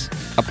heights.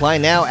 Apply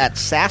now at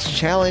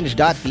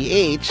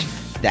SaaSchallenge.ph.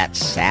 That's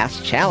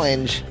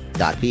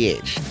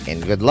SaaSchallenge.ph.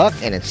 And good luck,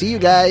 and I'll see you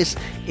guys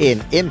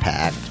in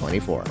Impact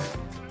 24.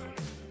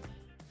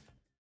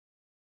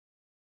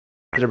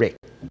 The break.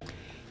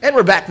 And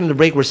we're back from the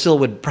break. We're still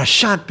with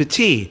Prashant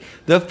Piti,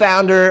 the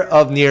founder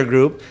of Near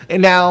Group.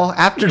 And now,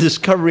 after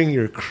discovering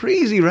your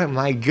crazy,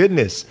 my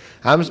goodness,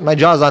 my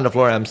jaw's on the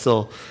floor. I'm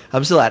still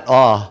at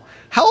awe.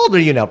 How old are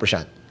you now,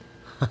 Prashant?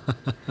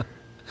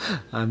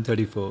 I'm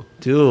 34.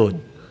 Dude,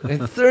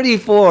 at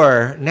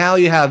 34, now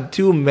you have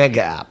 2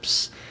 mega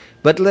apps.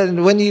 But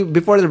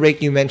before the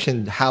break, you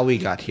mentioned how we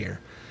got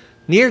here.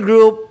 Near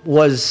Group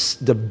was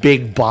the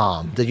big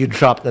bomb that you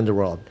dropped in the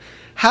world.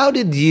 How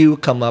did you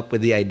come up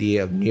with the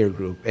idea of Near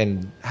Group,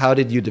 and how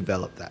did you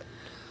develop that?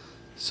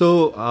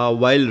 So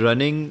while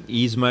running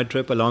Ease My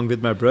Trip along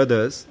with my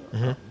brothers,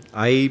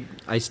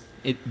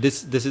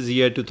 this is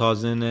year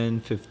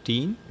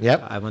 2015.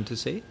 Yep. I want to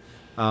say,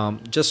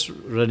 just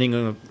running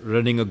a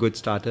good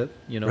startup,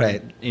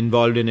 Right.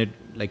 Involved in it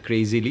like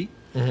crazily.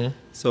 Mm-hmm.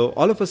 So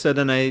all of a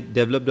sudden, I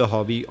developed a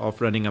hobby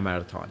of running a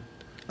marathon.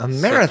 A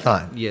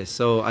marathon? Yes.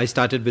 So I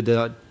started with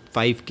a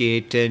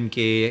 5K,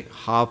 10K,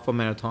 half a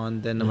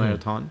marathon, then a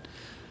marathon,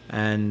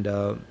 and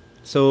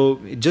so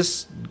I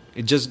just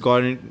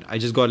got a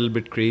little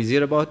bit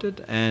crazier about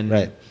it. And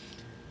right.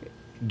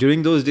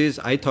 During those days,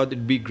 I thought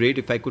it'd be great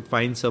if I could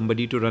find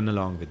somebody to run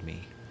along with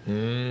me.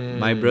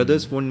 My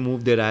brothers won't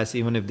move their ass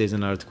even if there's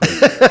an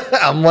earthquake.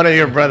 I'm one of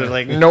your brothers.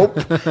 Like, nope,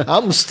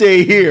 I'm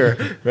stay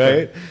here,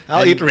 right?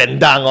 I'll eat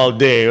rendang all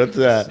day. What's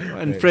that?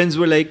 And friends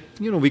were like,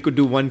 we could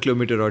do 1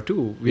 kilometer or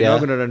 2. We're not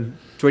going to run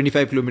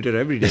 25 kilometer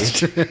every day.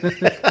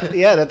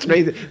 Yeah, that's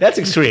crazy. That's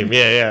extreme.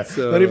 Yeah.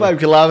 So, 25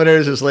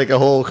 kilometers is like a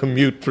whole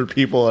commute for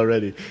people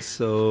already.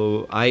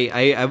 So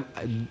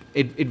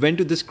it went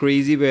to this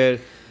crazy where,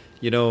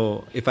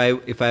 if I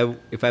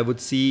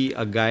would see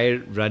a guy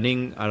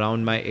running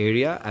around my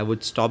area, I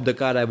would stop the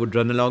car, I would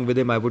run along with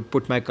him, I would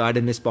put my card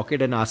in his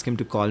pocket and ask him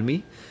to call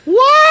me.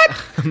 What?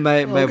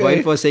 My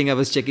wife was saying I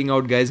was checking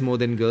out guys more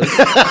than girls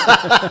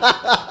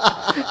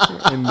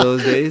in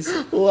those days.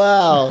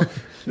 Wow.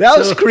 That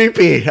was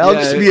creepy. I'll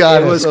just be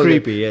honest. It was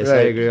creepy, yes, right.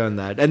 I agree on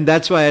that. And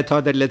that's why I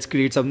thought that let's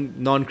create some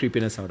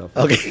non-creepiness out of it.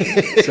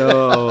 Okay.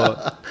 So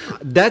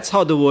that's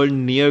how the word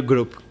Near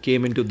Group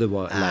came into the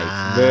life,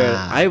 where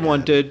I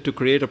wanted to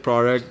create a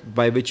product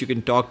by which you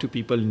can talk to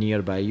people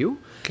nearby you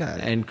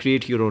and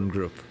create your own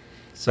group.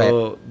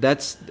 So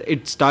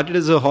it started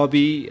as a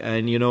hobby,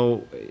 and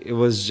it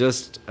was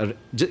just an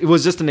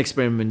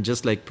experiment,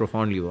 just like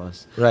Profoundly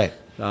was. Right.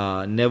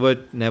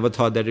 Never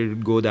thought that it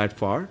would go that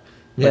far.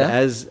 But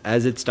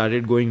as it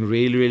started going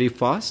really, really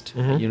fast,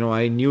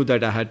 I knew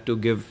that I had to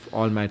give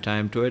all my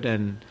time to it,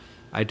 and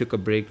I took a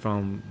break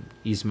from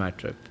Ease My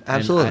Trip.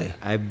 Absolutely. And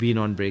I've been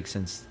on break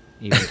since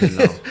even till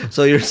now.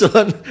 So you're still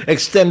on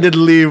extended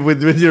leave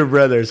with your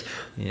brothers.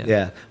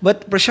 Yeah.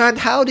 But Prashant,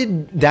 how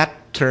did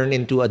that turn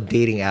into a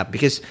dating app?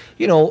 Because,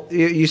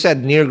 you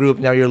said Near Group,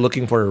 now you're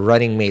looking for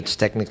running mates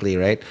technically,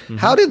 right?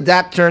 How did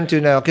that turn to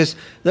now? Because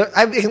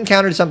I've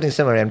encountered something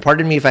similar, and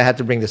pardon me if I had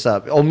to bring this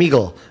up.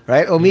 Omegle,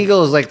 right?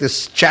 Omegle is like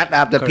this chat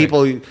app that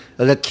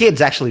that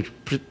kids actually,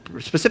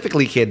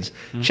 specifically kids,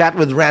 chat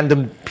with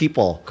random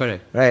people.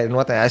 Correct. Right, and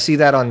whatnot. I see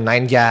that on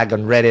 9gag,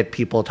 on Reddit,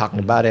 people talking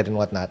about it and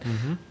whatnot.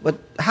 But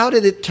how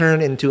did it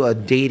turn into a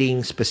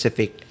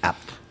dating-specific app?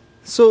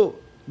 So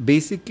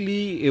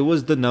basically, it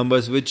was the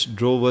numbers which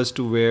drove us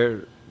to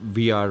where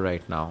we are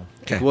right now.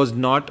 Okay. It was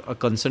not a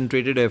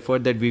concentrated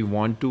effort that we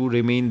want to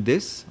remain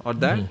this or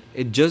that.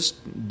 It just,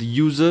 the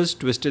users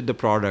twisted the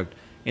product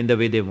in the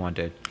way they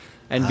wanted.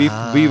 And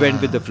we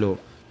went with the flow.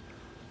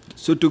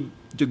 So to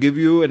give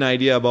you an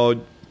idea about,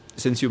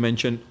 since you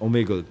mentioned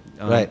Omegle.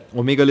 Right.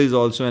 Omegle is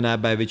also an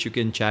app by which you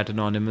can chat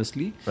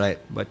anonymously. Right.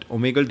 But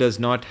Omegle does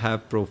not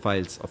have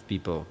profiles of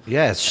people.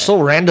 Yeah, it's so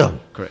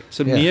random. Correct.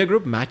 So Yeah. Near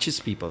Group matches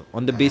people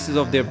on the basis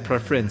of their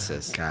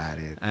preferences. Got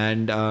it.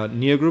 And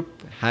Near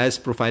Group has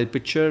profile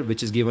picture,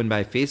 which is given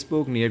by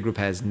Facebook. Near Group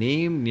has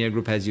name. Near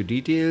Group has your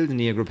details.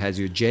 Near Group has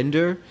your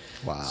gender.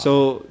 Wow.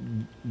 So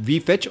we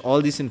fetch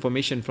all this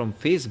information from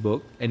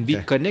Facebook, and we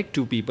connect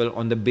to people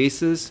on the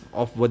basis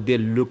of what they're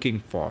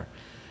looking for.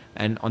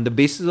 And on the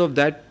basis of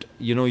that,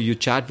 you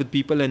chat with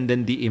people, and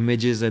then the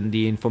images and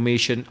the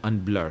information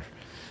unblur.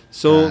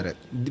 So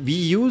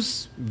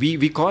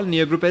we call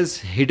Near Group as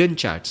hidden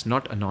chats,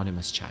 not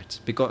anonymous chats,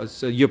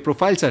 because your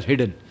profiles are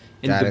hidden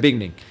in the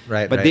beginning,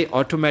 but they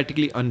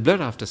automatically unblur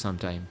after some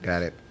time.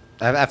 Got it.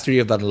 After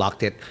you've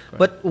unlocked it.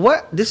 But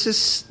this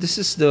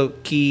is the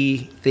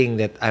key thing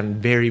that I'm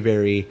very,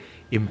 very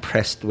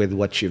impressed with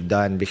what you've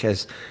done,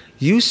 because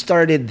you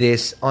started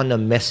this on a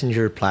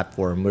messenger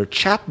platform where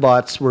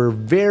chatbots were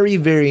very,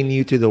 very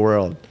new to the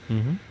world.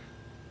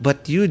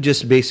 But you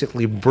just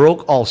basically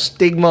broke all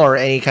stigma or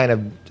any kind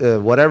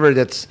of whatever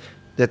that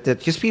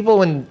because people,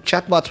 when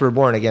chatbots were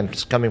born, again,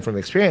 just coming from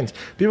experience,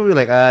 people were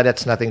like,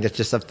 that's nothing, that's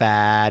just a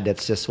fad,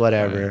 that's just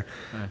whatever.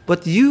 Right.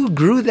 But you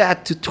grew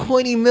that to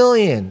 20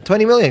 million,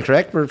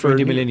 correct? For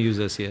 20 million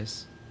users,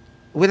 yes.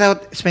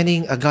 Without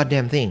spending a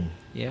goddamn thing.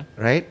 Yeah.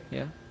 Right?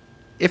 Yeah.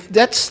 If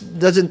that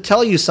doesn't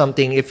tell you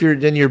something,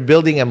 then you're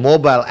building a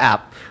mobile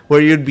app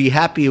where you'd be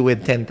happy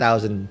with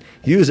 10,000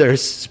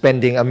 users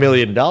spending $1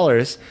 million,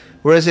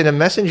 whereas in a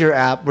messenger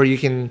app where you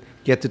can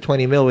get to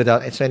 20 mil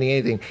without spending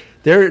anything,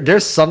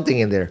 there's something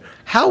in there.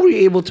 How were you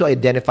able to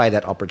identify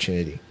that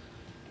opportunity?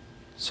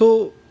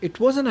 So it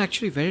wasn't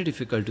actually very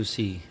difficult to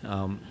see.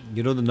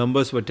 The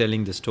numbers were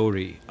telling the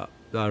story.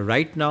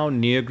 Right now,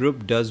 Near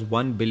Group does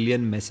 1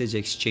 billion message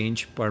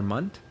exchange per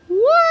month.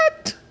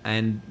 What?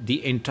 And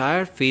the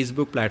entire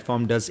Facebook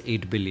platform does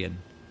 8 billion.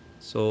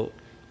 So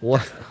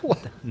what?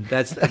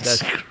 That's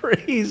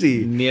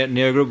crazy.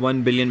 Near Group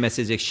 1 billion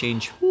message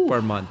exchange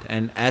per month.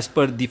 And as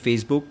per the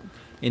Facebook,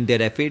 in their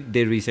F8,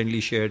 they recently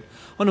shared.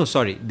 Oh no,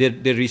 sorry,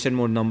 their recent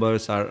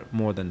numbers are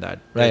more than that.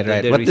 Right.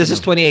 But this is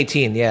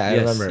 2018. Yeah, I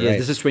remember. Yes, right.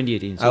 This is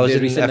 2018. So their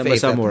recent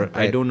numbers are more. Right.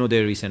 I don't know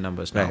their recent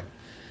numbers now. Right.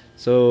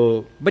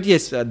 So, but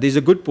yes, there's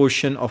a good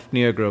portion of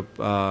Near Group,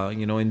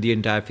 in the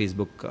entire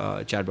Facebook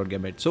chatbot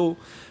gamut. So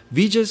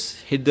we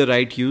just hit the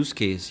right use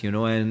case,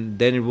 and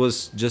then it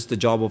was just the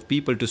job of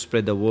people to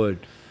spread the word.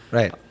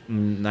 Right.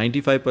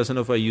 95%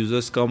 of our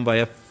users come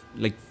via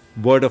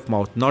word of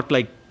mouth, not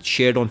like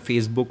shared on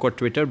Facebook or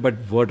Twitter, but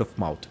word of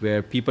mouth,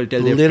 where people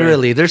tell their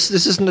literally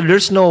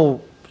there's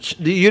no,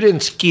 you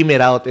didn't scheme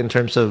it out in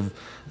terms of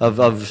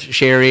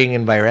sharing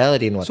and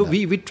virality and whatnot. So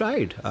we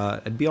tried.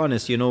 And be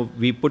honest,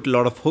 we put a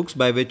lot of hooks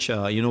by which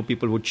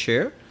people would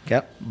share.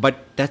 Yep. But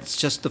that's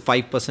just the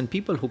 5%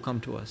 people who come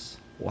to us.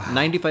 Wow.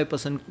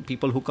 95%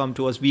 people who come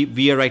to us.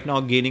 We are right now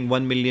gaining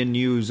 1 million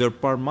new users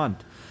per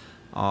month,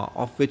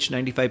 of which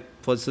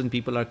 95%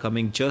 people are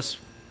coming just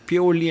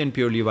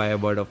purely via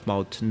word of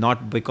mouth,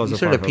 not because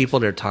These of are our the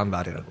people they're talking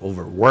about it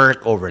over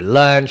work, over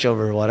lunch,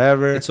 over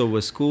whatever. It's over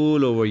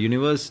school, over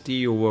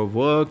university, over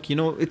work.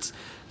 It's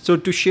so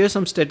to share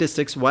some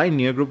statistics why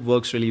Near Group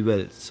works really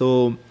well.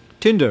 So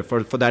Tinder,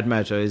 for that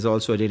matter, is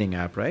also a dating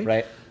app, right?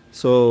 Right.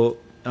 So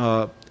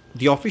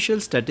the official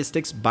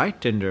statistics by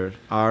Tinder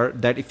are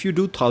that if you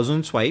do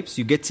 1,000 swipes,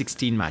 you get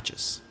 16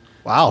 matches.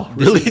 Wow,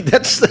 really?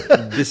 This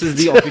is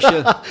the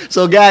official.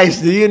 So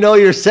guys, do you know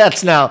your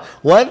sets now?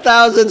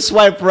 1,000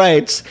 swipe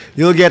rights,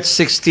 you'll get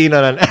 16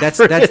 on an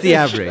average. That's the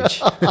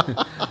average.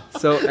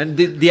 So, and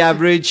the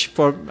average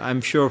I'm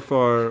sure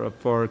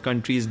for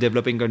countries,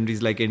 developing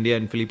countries like India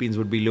and Philippines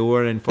would be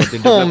lower, and for the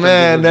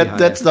developing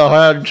that's the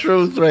hard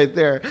truth right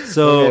there.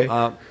 So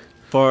okay.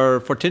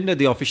 For Tinder,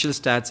 the official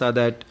stats are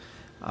that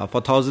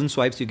for 1,000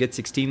 swipes, you get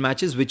 16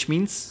 matches, which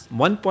means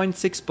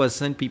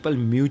 1.6% people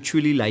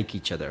mutually like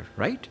each other,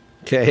 right?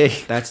 Okay.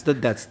 That's the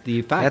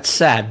fact. That's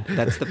sad.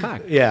 That's the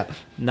fact. Yeah.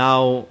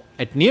 Now,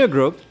 at Near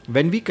Group,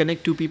 when we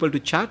connect two people to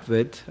chat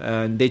with,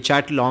 and they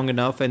chat long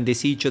enough and they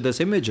see each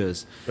other's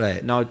images.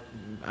 Right. Now,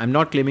 I'm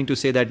not claiming to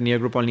say that Near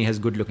Group only has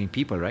good-looking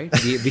people, right?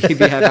 We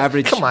have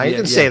average. Come on, you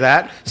can say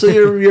that. So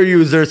your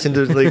users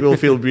will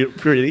feel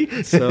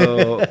pretty.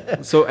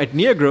 So at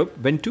Near Group,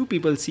 when two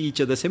people see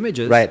each other's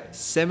images, Right.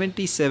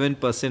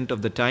 77%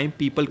 of the time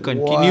people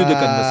continue the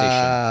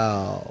conversation.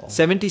 Wow.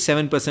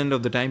 77%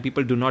 of the time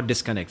people do not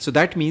disconnect. So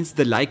that means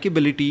the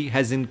likability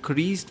has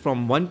increased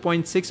from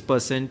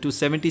 1.6% to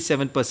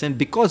 77%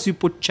 because you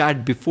put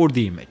chat before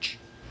the image.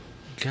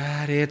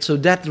 Got it. So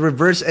that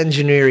reverse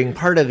engineering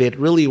part of it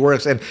really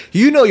works, and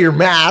you know your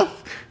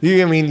math.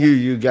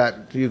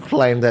 You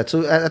climbed that.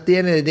 So at the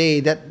end of the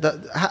day,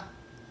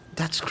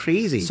 that's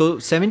crazy. So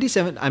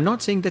 77, I'm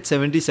not saying that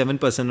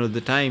 77% of the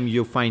time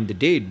you find the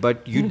date,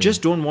 but you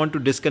just don't want to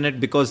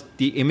disconnect because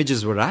the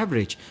images were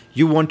average.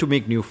 You want to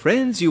make new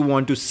friends. You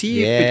want to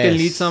see if it can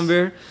lead Yes.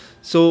 somewhere.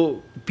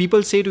 So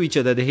people say to each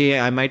other, hey,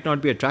 I might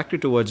not be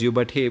attracted towards you,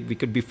 but hey, we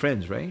could be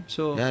friends, right?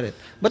 So Got it.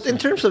 But in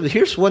terms of,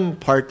 here's one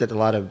part that a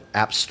lot of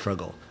apps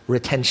struggle: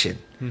 retention.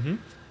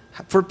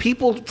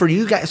 For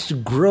you guys to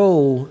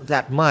grow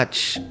that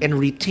much and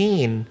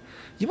retain,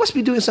 you must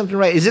be doing something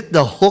right. Is it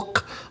the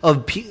hook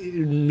of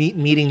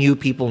meeting new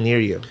people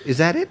near you? Is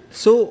that it?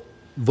 So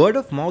word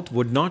of mouth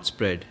would not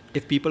spread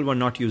if people were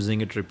not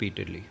using it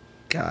repeatedly.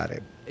 Got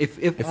it. If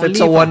If only it's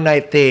a one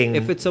night thing,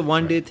 if it's a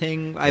one day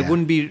thing, I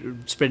wouldn't be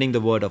spreading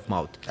the word of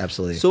mouth.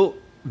 Absolutely. So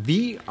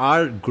we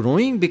are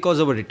growing because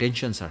our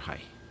retentions are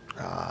high,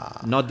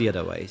 not the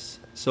otherwise.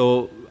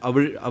 So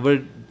our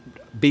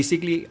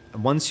basically,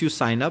 once you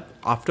sign up,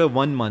 after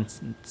 1 month,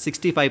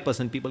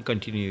 65% people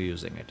continue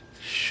using it.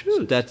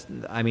 So that's,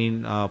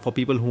 for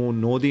people who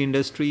know the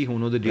industry, who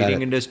know the Got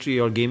dating it. industry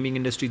or gaming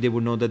industry, they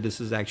would know that this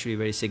is actually a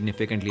very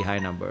significantly high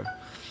number.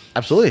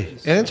 Absolutely.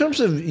 And in terms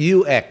of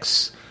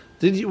UX,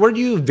 were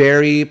you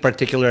very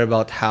particular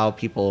about how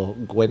people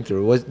went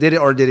through? Did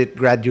it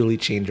gradually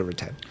change over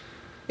time?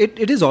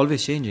 It is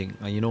always changing.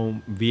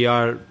 We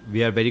are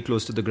very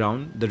close to the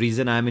ground. The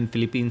reason I'm in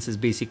Philippines is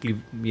basically,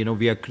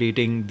 we are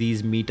creating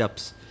these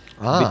meetups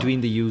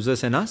between the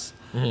users and us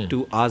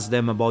to ask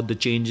them about the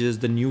changes,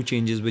 the new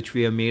changes which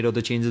we have made or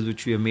the changes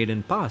which we have made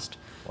in past.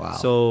 Wow.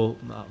 So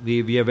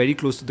we are very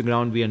close to the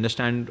ground. We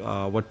understand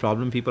what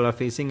problem people are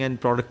facing, and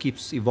product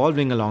keeps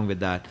evolving along with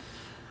that.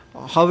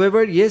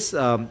 However, yes,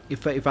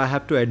 if I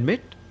have to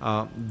admit,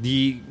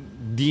 the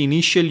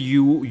initial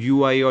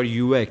UI or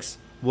UX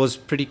was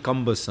pretty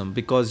cumbersome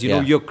because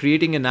you're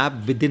creating an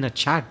app within a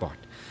chatbot.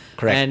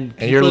 Correct.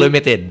 And you're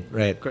limited,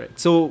 right? Correct.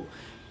 So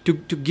to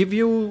give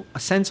you a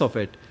sense of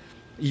it,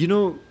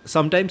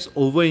 sometimes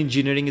over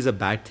engineering is a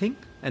bad thing,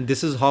 and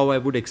this is how I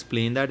would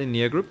explain that in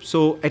Near Group.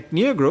 So at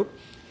Near Group,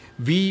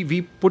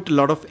 we put a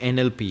lot of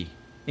NLP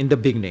in the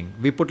beginning.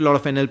 We put a lot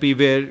of NLP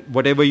where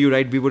whatever you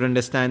write, we would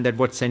understand that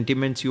what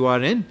sentiments you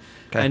are in,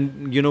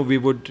 and we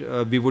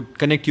would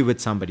connect you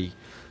with somebody.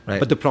 Right.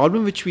 But the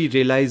problem which we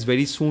realized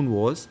very soon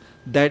was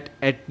that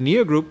at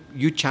Near Group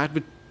you chat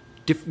with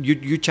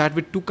you chat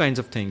with two kinds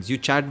of things. You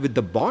chat with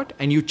the bot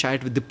and you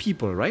chat with the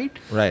people, right?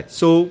 Right.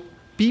 So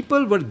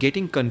people were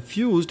getting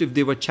confused if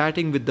they were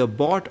chatting with the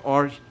bot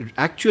or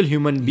actual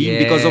human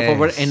being because of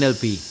our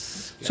NLP.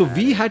 So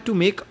we had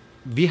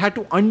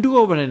to undo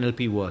our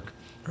NLP work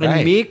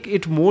and make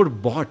it more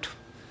bot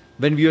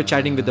when we are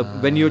chatting with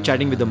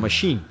the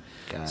machine.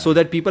 So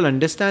that people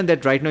understand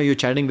that right now you're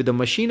chatting with the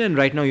machine and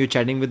right now you're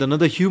chatting with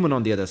another human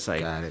on the other side.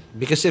 Got it.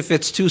 Because if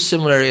it's too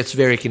similar, it's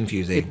very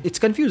confusing. It's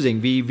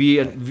confusing. We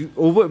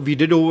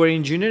did over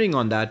engineering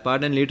on that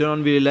part, and later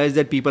on we realized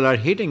that people are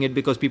hating it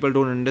because people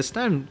don't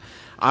understand.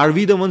 Are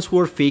we the ones who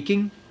are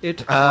faking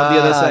it on the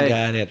other side?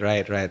 Got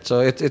it. Right. So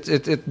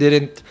it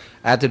didn't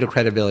add to the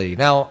credibility.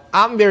 Now,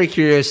 I'm very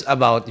curious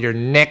about your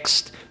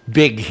next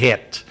big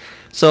hit.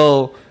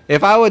 So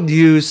if I would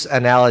use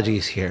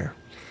analogies here,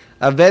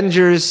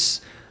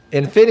 Avengers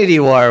Infinity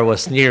War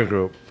was Near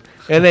Group.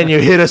 And then you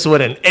hit us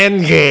with an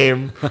end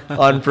game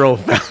on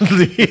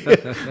Profoundly.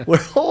 Where,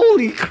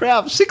 holy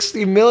crap,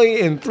 60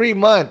 million in 3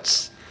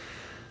 months.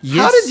 Yes.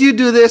 How did you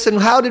do this, and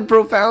how did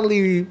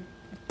Profoundly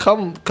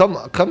come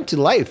to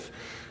life?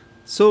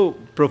 So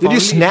Profoundly, Did you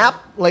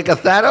snap like a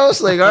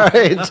Thanos? Like, all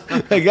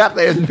right, I got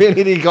the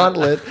Infinity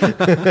Gauntlet.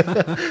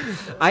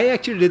 I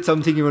actually did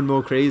something even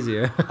more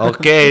crazier.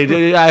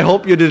 Okay, I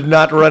hope you did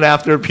not run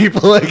after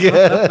people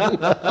again.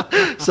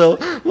 So,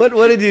 what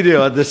did you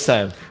do at this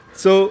time?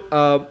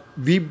 So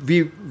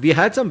we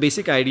had some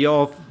basic idea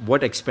of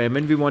what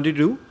experiment we wanted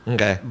to do.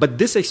 Okay. But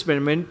this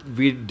experiment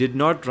we did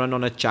not run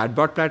on a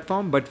chatbot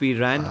platform, but we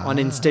ran on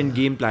instant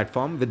game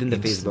platform within the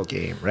Instant Facebook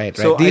game, right?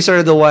 So These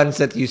are the ones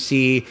that you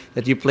see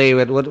that you play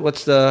with.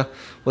 What's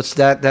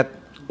that?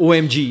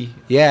 OMG.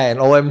 Yeah, and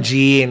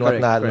OMG and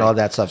whatnot Correct. and all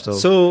that stuff.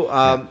 So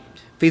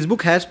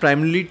Facebook has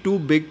primarily two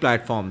big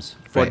platforms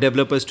for Right.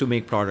 developers to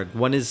make product.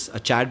 One is a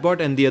chatbot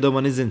and the other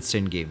one is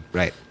instant game.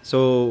 Right.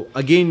 So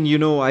again,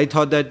 I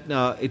thought that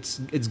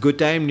it's good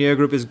time. Near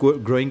Group is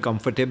growing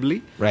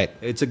comfortably. Right.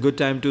 It's a good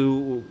time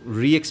to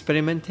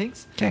re-experiment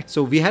things. Okay.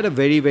 So we had a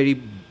very,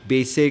 very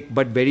basic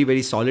but very,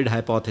 very solid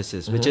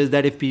hypothesis, which is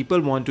that if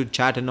people want to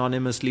chat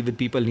anonymously with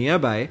people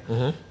nearby,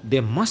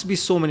 there must be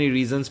so many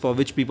reasons for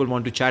which people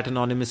want to chat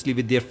anonymously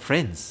with their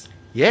friends.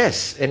 Yes,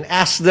 and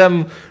ask them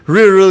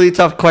really, really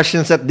tough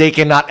questions that they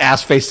cannot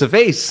ask face to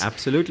face.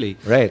 Absolutely.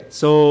 Right.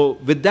 So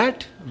with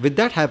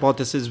that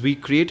hypothesis, we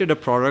created a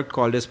product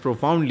called as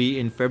Profoundly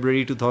in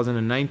February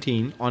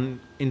 2019 on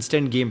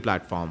instant game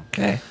platform.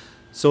 Okay.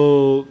 So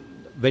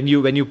when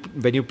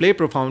you play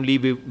Profoundly,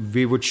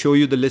 we would show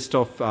you the list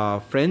of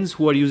friends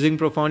who are using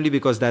Profoundly,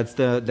 because that's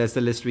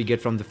the list we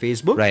get from the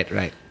Facebook.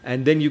 Right.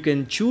 And then you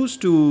can choose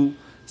to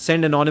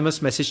send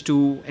anonymous message to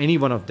any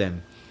one of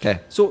them. Okay.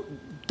 So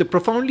the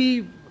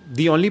Profoundly,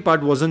 the only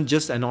part wasn't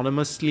just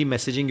anonymously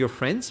messaging your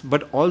friends,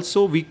 but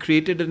also we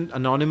created an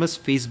anonymous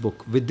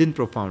Facebook within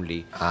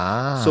Profoundly.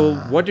 So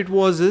what it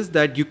was is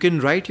that you can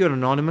write your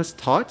anonymous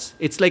thoughts.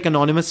 It's like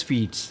anonymous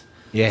feeds.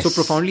 Yes. So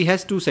Profoundly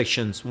has two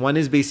sections. One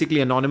is basically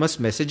anonymous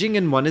messaging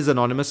and one is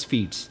anonymous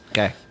feeds.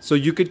 Okay. So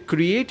you could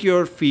create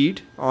your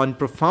feed on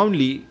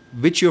Profoundly,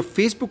 which your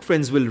Facebook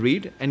friends will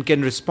read and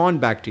can respond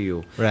back to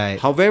you. Right.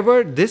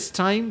 However, this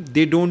time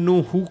they don't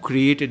know who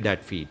created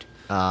that feed.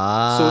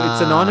 So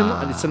it's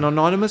anonymous. It's an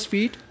anonymous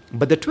feed.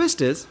 But the twist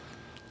is,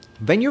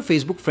 when your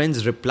Facebook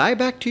friends reply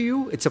back to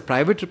you, it's a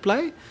private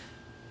reply.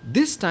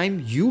 This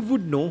time you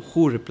would know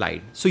who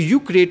replied. So you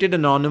created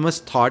an anonymous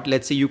thought.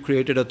 Let's say you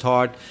created a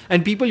thought,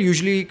 and people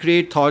usually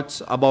create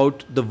thoughts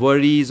about the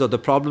worries or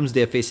the problems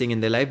they're facing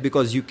in their life,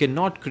 because you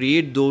cannot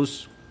create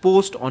those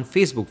posts on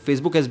Facebook.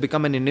 Facebook has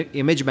become an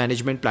image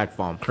management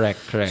platform. Correct.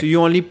 So you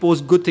only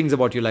post good things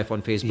about your life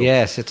on Facebook.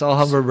 Yes, it's all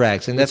humble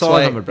brags, and that's It's all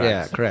why, humble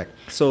brags. Yeah, correct.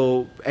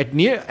 So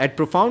at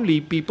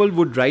Profoundly, people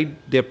would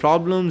write their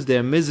problems,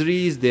 their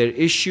miseries, their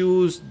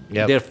issues,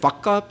 their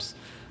fuck ups,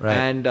 Right.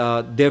 and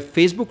their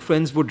Facebook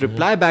friends would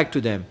reply back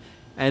to them.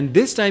 And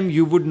this time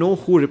you would know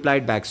who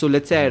replied back. So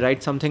let's say I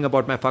write something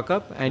about my fuck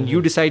up, and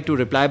you decide to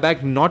reply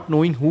back, not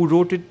knowing who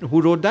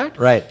wrote that.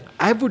 Right.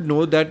 I would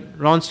know that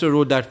Ronster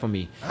wrote that for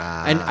me,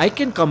 and I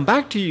can come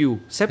back to you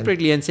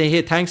separately and say,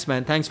 "Hey, thanks,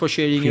 man. Thanks for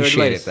sharing your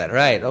advice." That.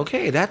 Right.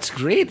 Okay, that's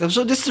great.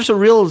 So this is a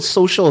real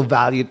social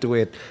value to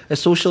it, a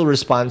social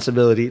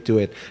responsibility to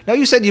it. Now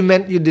you said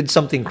you did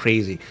something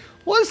crazy.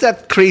 What was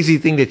that crazy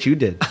thing that you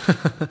did?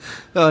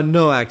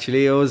 No,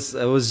 actually, it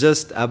was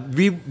just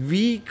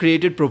we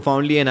created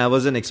Profoundly, and I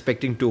wasn't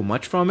expecting too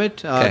much from it.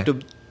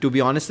 To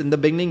be honest, in the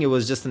beginning, it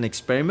was just an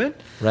experiment.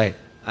 Right.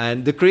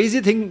 And the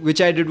crazy thing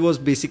which I did was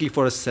basically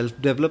for a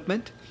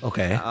self-development.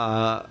 Okay.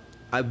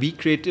 We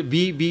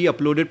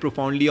uploaded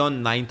Profoundly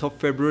on 9th of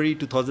February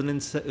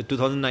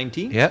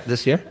 2019. Yeah,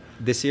 this year.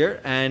 This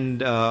year,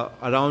 and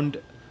around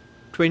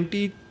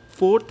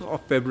 24th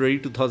of February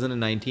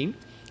 2019.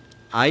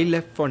 I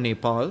left for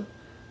Nepal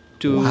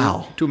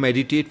to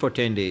meditate for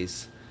 10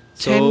 days.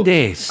 So 10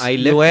 days. I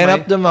left you went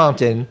up the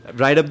mountain.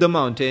 Right up the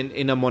mountain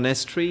in a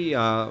monastery.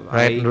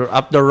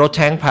 Up the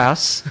Rotang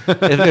Pass.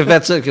 if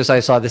that's it, because I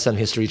saw this on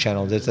History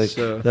Channel. It's like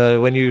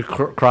when you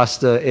cross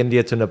the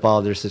India to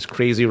Nepal, there's this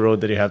crazy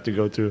road that you have to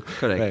go through.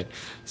 Correct. Right.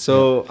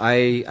 So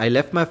I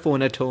left my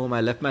phone at home.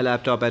 I left my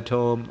laptop at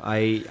home.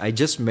 I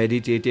just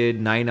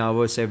meditated 9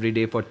 hours every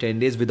day for 10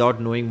 days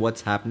without knowing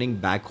what's happening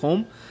back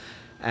home.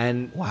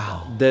 And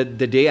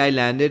the day I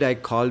landed, I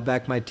called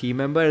back my team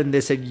member, and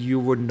they said, "You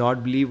would not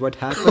believe what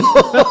happened."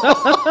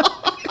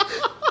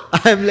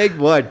 I'm like,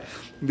 "What?"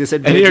 They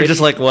said, and you're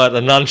just like, "What?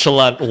 A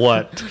nonchalant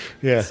what?"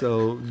 Yeah.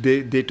 So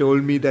they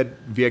told me that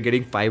we are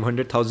getting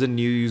 500,000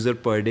 new user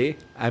per day.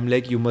 I'm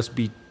like, "You must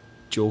be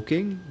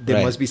joking.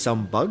 There must be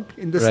some bug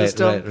in the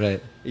system."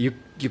 Right.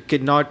 You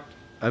cannot.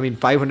 I mean,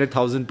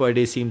 500,000 per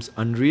day seems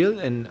unreal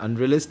and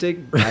unrealistic.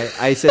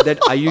 I said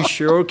that, "Are you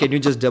sure? Can you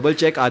just double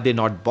check? Are they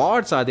not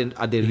bots? Are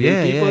they real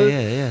people?"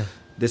 Yeah.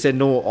 They said,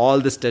 "No,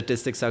 all the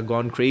statistics are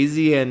gone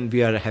crazy, and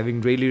we are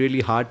having really,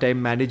 really hard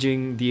time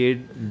managing the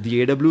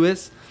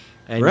AWS."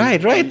 And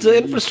right. The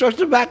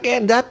infrastructure back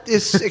end, that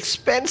is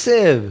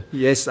expensive.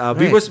 Yes,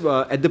 we was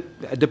at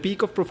the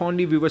peak of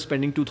Profoundly, we were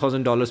spending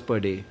 $2,000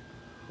 per day.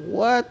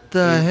 What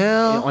the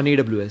hell? On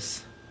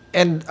AWS.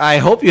 And I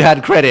hope you had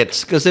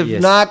credits, because if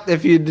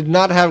you did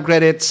not have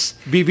credits,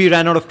 we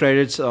ran out of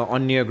credits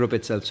on Near Group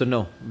itself. So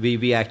no,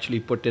 we actually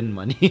put in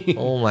money.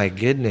 Oh my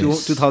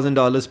goodness!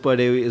 $2,000 per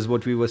day is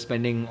what we were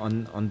spending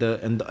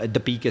at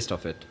the peakest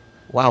of it.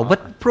 Wow,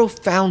 but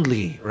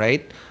Profoundly,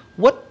 right?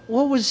 What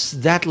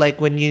was that like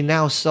when you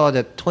now saw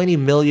that 20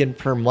 million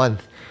per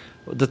month?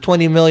 The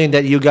 20 million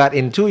that you got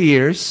in 2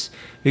 years,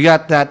 you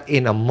got that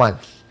in a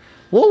month.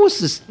 What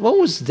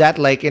was that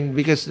like? And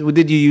because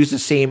did you use the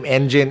same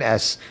engine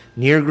as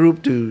Near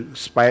Group to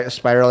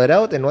spiral it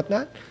out and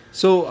whatnot?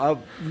 So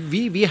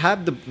we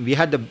had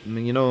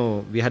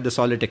the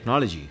solid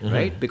technology,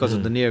 right? Because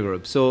of the Near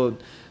Group. So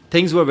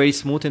things were very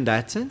smooth in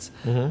that sense.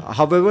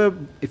 However,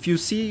 if you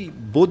see,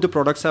 both the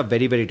products are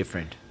very, very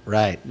different.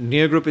 Right.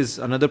 Near Group is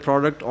another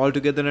product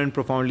altogether, and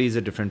Profoundly is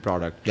a different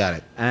product. Got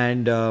it.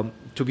 And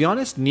to be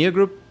honest, Near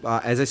Group,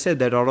 as I said,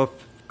 that out of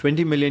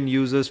 20 million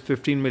users,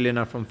 15 million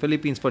are from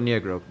Philippines for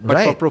Near Group.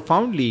 But for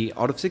Profoundly,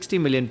 out of 60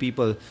 million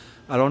people,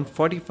 around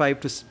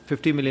 45 to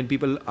 50 million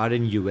people are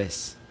in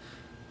US.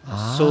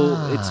 So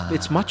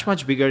it's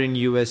much bigger in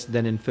US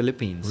than in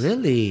Philippines.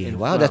 Really?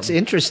 Wow, that's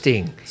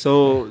interesting.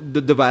 So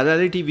the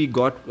virality we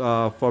got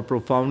for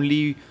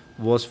Profoundly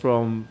was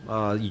from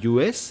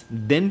US,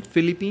 then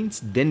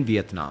Philippines, then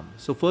Vietnam.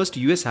 So first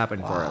US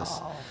happened for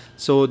us.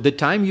 So the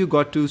time you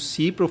got to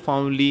see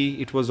Profoundly,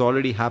 it was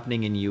already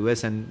happening in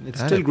US, and it's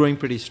still growing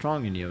pretty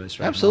strong in US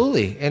right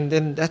Absolutely. And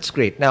then that's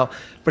great. Now,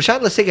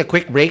 Prashant, let's take a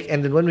quick break,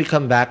 and then when we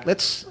come back,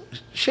 let's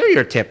share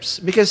your tips.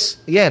 Because,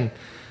 again,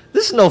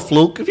 this is no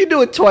fluke. If you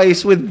do it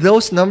twice with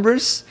those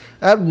numbers,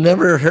 I've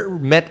never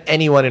met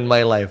anyone in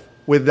my life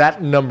with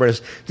that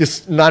numbers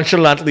just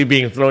nonchalantly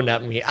being thrown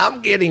at me.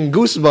 I'm getting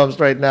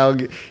goosebumps right now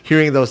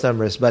hearing those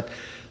numbers. But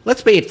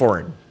let's pay it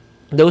forward.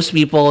 Those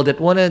people that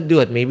want to do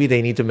it, maybe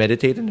they need to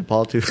meditate in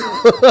Nepal too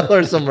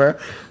or somewhere.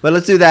 But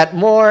let's do that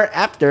more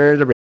after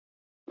the break.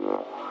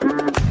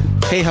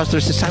 Hey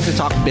hustlers, it's time to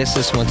talk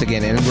business once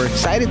again, and we're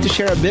excited to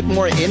share a bit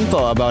more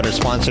info about our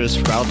sponsor,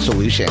 Sprout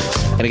Solutions.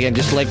 And again,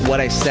 just like what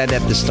I said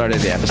at the start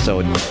of the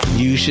episode,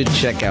 you should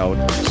check out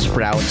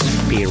Sprout's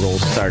Payroll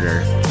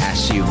Starter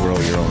as you grow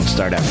your own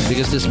startup,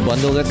 because this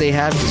bundle that they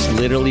have is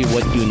literally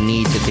what you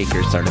need to take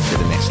your startup to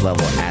the next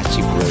level as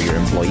you grow your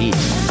employees.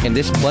 And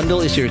this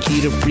bundle is your key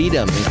to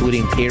freedom,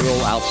 including payroll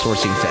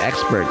outsourcing to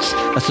experts,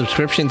 a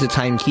subscription to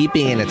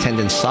timekeeping and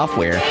attendance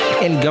software,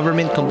 and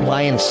government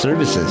compliance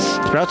services.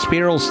 Sprout's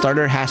Payroll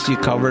Starter has you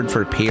covered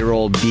for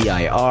payroll,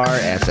 BIR,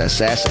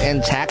 SSS,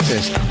 and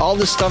taxes. All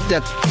the stuff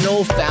that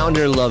no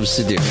founder loves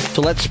to do.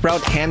 So let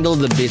Sprout handle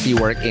the busy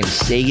work and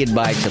say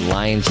goodbye to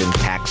lines and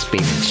tax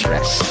payment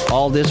stress.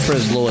 All this for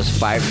as low as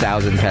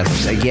 5,000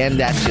 pesos. Again,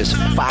 that's just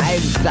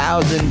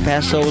 5,000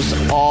 pesos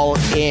all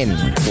in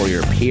for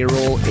your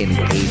payroll and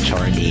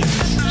HR needs.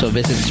 So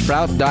visit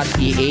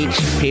sprout.ph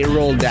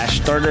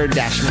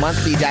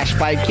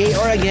payroll-starter-monthly-5K,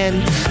 or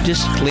again,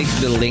 just click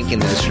the link in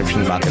the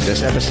description box of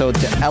this episode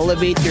to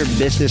elevate your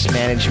business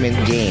management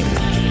game.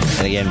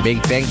 And again,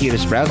 big thank you to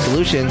Sprout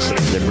Solutions,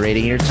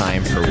 liberating your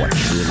time for what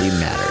truly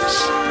matters.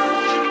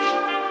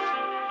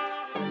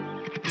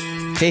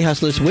 Hey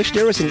hustlers, wish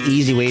there was an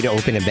easy way to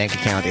open a bank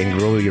account and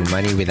grow your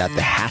money without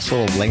the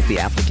hassle of lengthy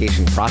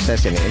application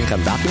process and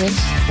income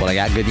documents? Well, I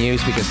got good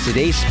news, because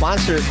today's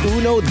sponsor,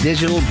 Uno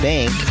Digital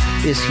Bank,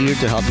 is here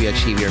to help you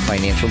achieve your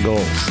financial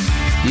goals.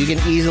 You can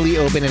easily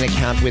open an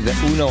account with the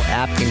Uno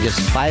app in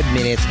just 5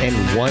 minutes and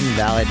one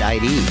valid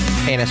ID.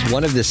 And as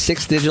one of the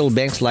 6 digital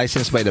banks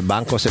licensed by the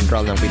Bangko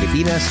Sentral ng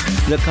Pilipinas,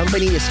 the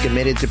company is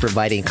committed to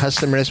providing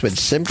customers with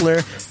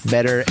simpler,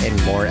 better,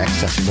 and more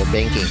accessible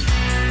banking.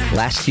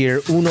 Last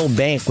year, Uno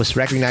Bank was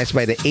recognized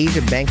by the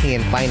Asia Banking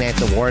and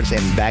Finance Awards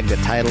and bagged the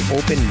title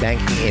Open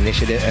Banking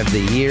Initiative of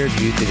the Year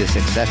due to the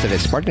success of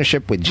its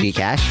partnership with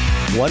GCash,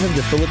 one of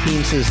the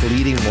Philippines'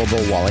 leading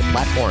mobile wallet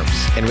platforms.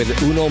 And with the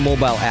Uno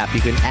mobile app, you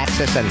can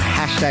access an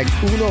hashtag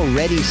Uno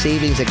Ready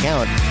savings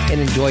account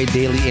and enjoy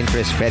daily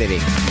interest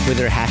crediting. With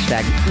their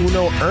hashtag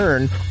Uno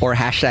Earn or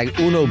hashtag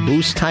Uno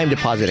Boost time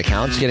deposit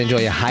accounts, you can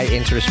enjoy a high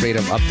interest rate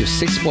of up to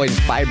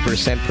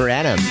 6.5% per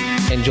annum.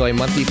 Enjoy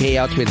monthly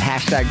payouts with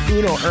hashtag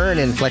Uno Earn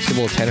and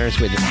flexible tenors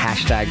with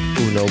hashtag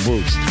Uno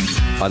Boost.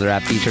 Other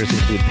app features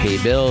include pay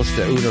bills,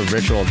 the Uno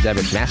Virtual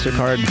Debit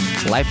MasterCard,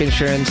 life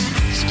insurance,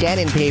 scan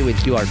and pay with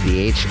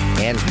QRPH,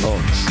 and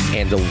loans.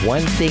 And the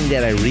one thing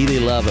that I really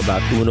love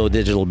about Uno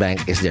Digital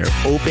Bank is they're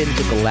open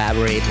to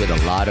collaborate with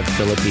a lot of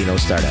Filipino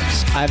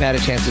startups. I've had a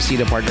chance to see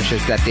the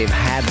partnerships that they've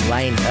had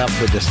lined up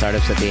with the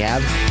startups that they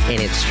have,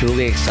 and it's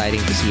truly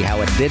exciting to see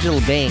how a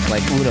digital bank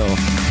like Uno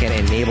can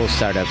enable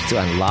startups to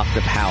unlock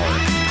the power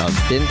of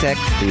fintech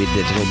through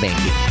digital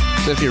banking.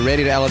 So if you're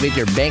ready to elevate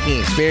your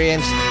banking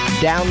experience,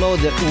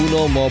 download the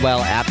Uno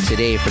mobile app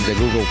today from the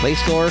Google Play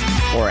Store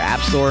or App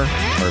Store.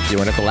 Or if you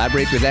want to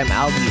collaborate with them,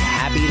 I'll be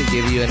happy to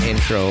give you an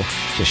intro.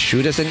 Just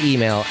shoot us an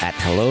email at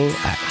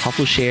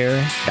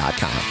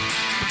hello@hustleshare.com.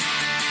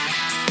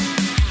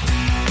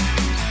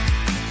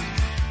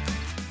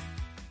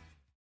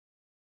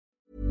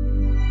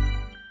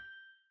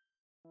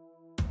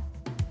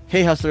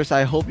 Hey hustlers,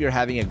 I hope you're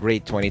having a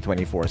great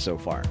 2024 so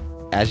far.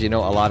 As you know,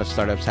 a lot of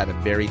startups had a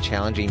very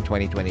challenging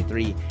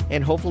 2023,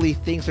 and hopefully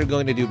things are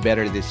going to do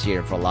better this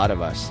year for a lot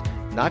of us.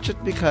 Not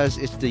just because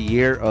it's the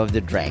year of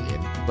the dragon,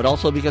 but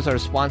also because our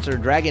sponsor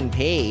Dragon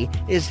Pay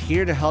is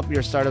here to help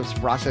your startups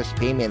process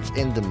payments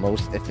in the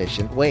most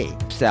efficient way.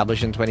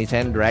 Established in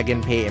 2010,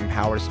 Dragon Pay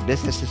empowers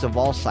businesses of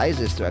all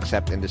sizes to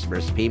accept and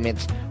disburse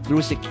payments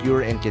through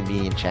secure and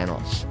convenient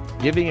channels,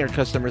 giving your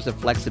customers the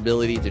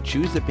flexibility to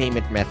choose the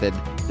payment method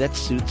that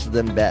suits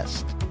them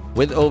best.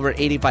 With over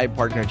 85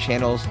 partner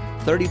channels,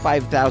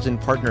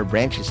 35,000 partner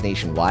branches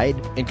nationwide,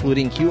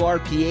 including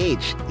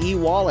QRPH,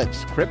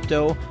 e-wallets,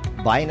 crypto,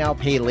 buy now,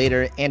 pay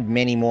later, and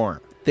many more.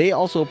 They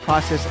also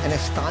process an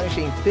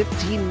astonishing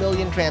 15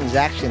 million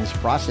transactions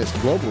processed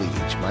globally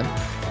each month.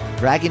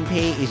 Dragon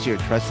Pay is your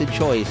trusted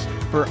choice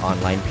for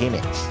online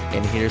payments.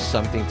 And here's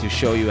something to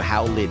show you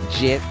how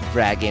legit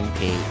Dragon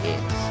Pay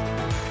is.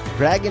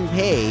 Dragon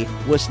Pay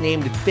was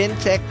named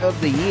FinTech of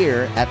the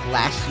Year at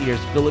last year's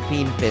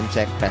Philippine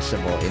FinTech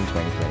Festival in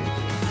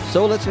 2023.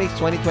 So let's make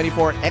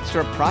 2024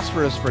 extra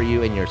prosperous for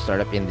you and your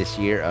startup in this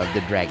year of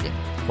the dragon.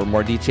 For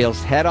more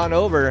details, head on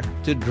over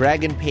to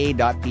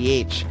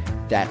dragonpay.ph.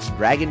 That's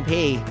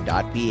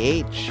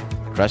dragonpay.ph.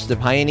 Trust the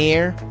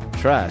pioneer.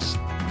 Trust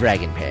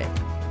DragonPay.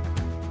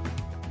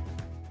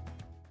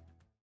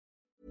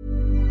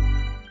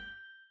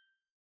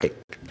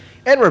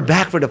 And we're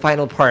back for the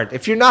final part.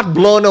 If you're not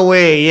blown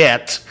away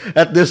yet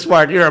at this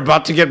part, you're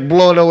about to get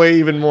blown away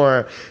even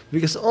more.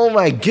 Because, oh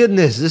my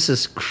goodness, this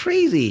is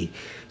crazy.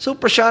 So,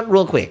 Prashant,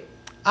 real quick,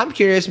 I'm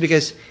curious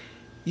because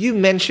you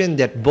mentioned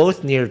that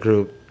both Near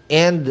Group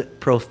and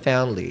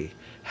Profoundly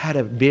had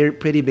a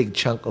pretty big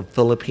chunk of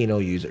Filipino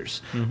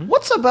users. Mm-hmm.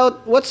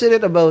 What's in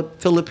it about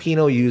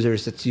Filipino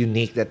users that's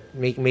unique that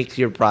makes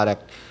your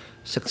product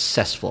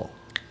successful?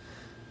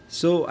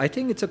 So I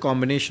think it's a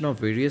combination of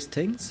various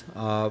things.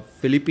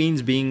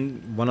 Philippines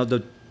being one of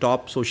the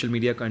top social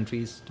media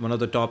countries, one of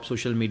the top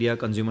social media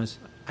consumers.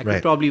 I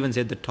could probably even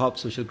say the top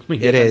social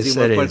media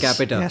consumer per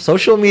capita. Yeah,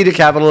 social media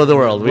capital of the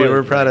world.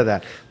 We're proud of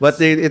that. But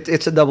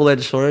it's a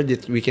double-edged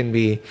sword. We can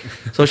be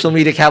social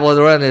media capital of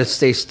the world and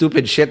say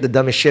stupid shit, the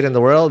dumbest shit in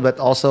the world, but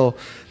also,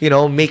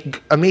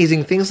 make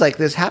amazing things like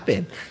this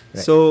happen.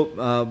 Right.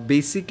 So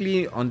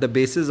basically, on the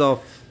basis of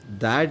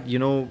that,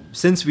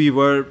 since we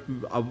were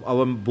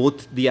our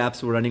both the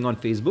apps were running on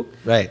Facebook,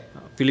 right?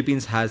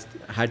 Philippines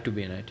had to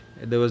be in it.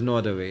 There was no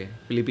other way.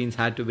 Philippines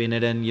had to be in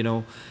it, and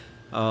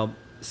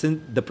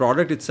since the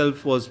product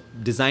itself was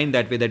designed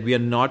that way, that we are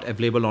not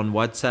available on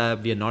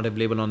WhatsApp, we are not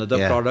available on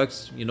other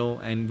products,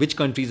 and which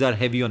countries are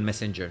heavy on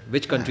Messenger,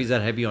 which countries are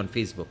heavy on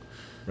Facebook.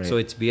 Right. So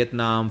it's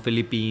Vietnam,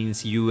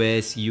 Philippines,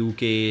 US,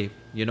 UK,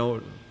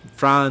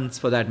 France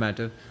for that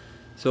matter.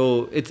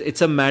 So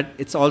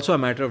it's also a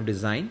matter of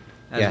design.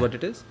 As what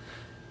it is.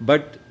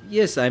 But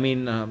yes, I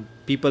mean,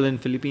 people in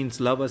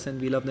Philippines love us and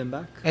we love them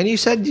back. And you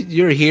said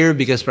you're here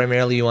because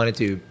primarily you wanted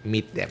to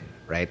meet them,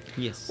 right?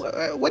 Yes.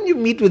 When you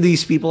meet with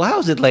these people,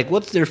 how's it like?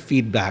 What's their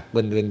feedback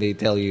when they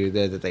tell you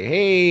that they,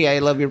 hey, I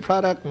love your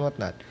product and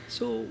whatnot?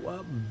 So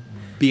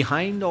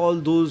behind all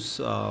those,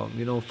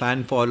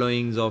 fan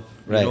followings of,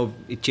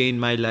 it changed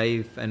my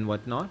life and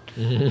whatnot,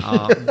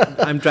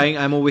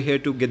 I'm over here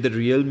to get the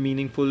real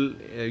meaningful,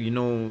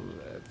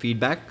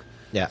 feedback.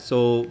 Yeah.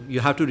 So you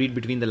have to read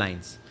between the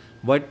lines.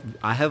 What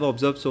I have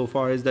observed so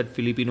far is that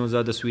Filipinos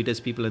are the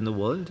sweetest people in the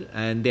world,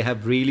 and they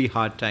have really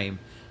hard time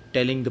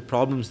telling the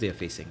problems they are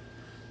facing.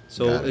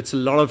 So it's a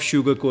lot of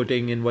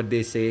sugarcoating in what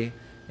they say.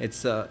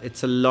 It's a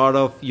lot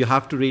of, you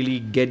have to really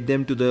get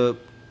them to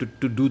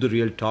do the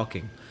real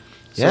talking.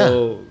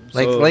 So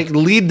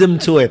lead them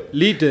to it.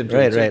 Lead them to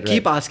it. Right.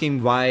 Keep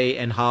asking why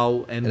and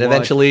how and what.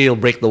 Eventually you'll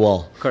break the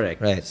wall.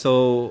 Correct. Right.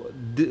 So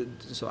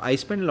I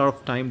spent a lot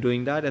of time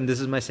doing that, and this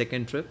is my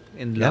second trip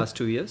in the last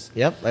 2 years.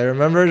 Yep. I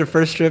remember the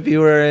first trip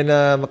you were in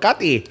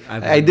Makati.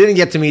 I didn't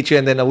get to meet you,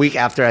 and then a week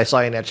after I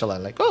saw you in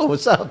Echelon. Like, oh,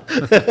 what's up?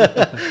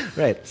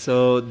 Right.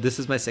 So this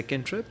is my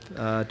second trip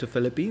to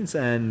Philippines,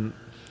 and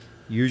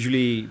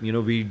usually,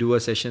 we do a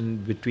session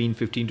between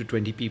 15 to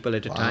 20 people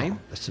at a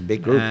time. That's a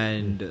big group.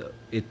 And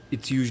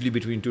it's usually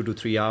between 2 to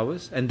 3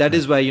 hours. And that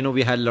is why,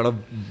 we had a lot of,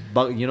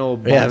 bouncing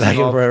off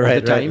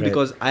the time,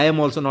 because I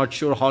am also not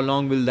sure how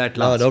long will that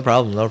last. No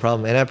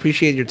problem. And I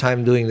appreciate your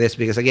time doing this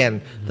because,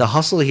 again, the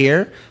hustle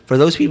here, for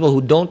those people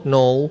who don't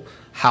know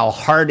how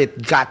hard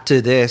it got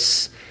to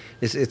this,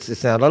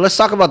 it's now. Let's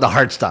talk about the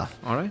hard stuff.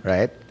 All right.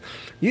 Right?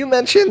 You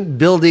mentioned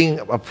building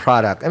a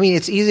product. I mean,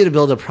 it's easy to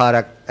build a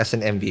product as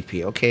an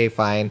MVP. Okay,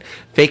 fine.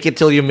 Fake it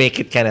till you make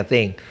it kind of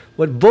thing.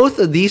 But both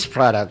of these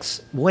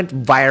products went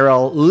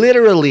viral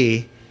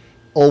literally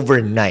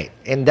overnight.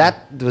 And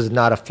that was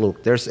not a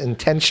fluke. There's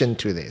intention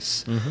to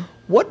this. Mm-hmm.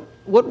 What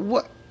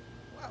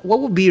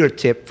would be your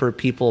tip for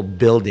people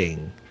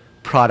building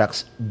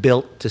products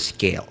built to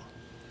scale?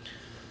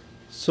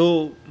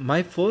 So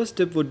my first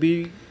tip would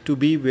be to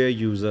be where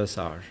users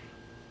are.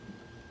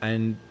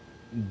 And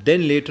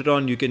then later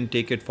on, you can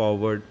take it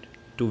forward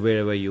to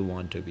wherever you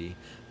want to be.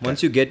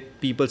 Once you get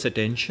people's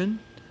attention,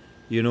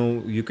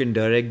 you can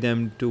direct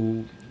them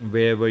to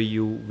wherever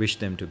you wish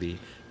them to be.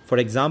 For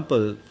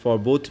example, for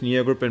both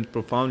Near Group and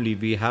Profoundly,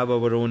 we have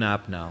our own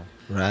app now.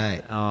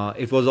 Right.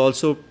 It was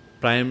also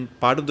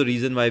part of the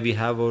reason why we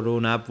have our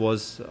own app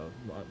was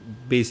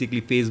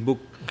basically Facebook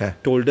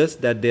told us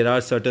that there are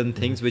certain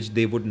things which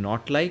they would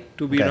not like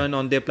to be run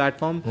on their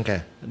platform.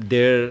 Okay.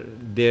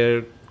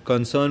 Their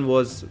concern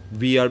was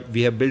we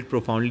have built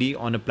Profoundly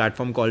on a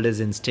platform called as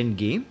Instant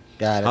Game.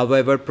 Got it.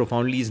 However,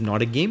 Profoundly is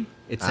not a game;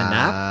 it's an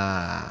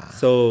app.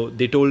 So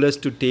they told us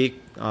to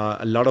take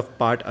a lot of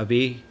part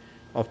away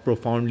of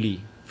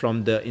Profoundly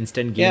from the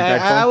Instant Game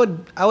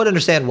platform. I would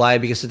understand why,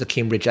 because of the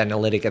Cambridge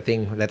Analytica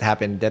thing that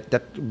happened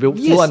that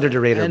flew under the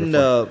radar. And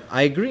before.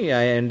 I agree.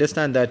 I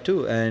understand that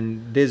too.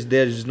 And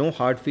there's no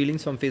hard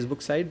feelings from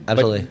Facebook side.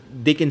 Absolutely.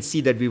 But they can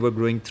see that we were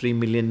growing 3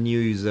 million new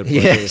users per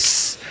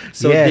yes. day.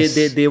 So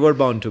they were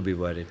bound to be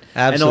worried.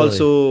 Absolutely. And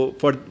also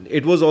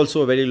it was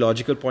also a very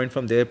logical point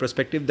from their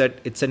perspective that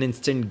it's an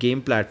instant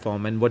game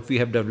platform, and what we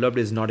have developed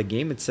is not a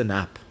game, it's an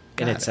app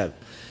in itself.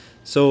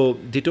 So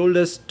they told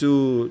us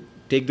to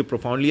take the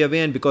Profoundly away,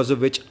 and because of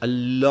which a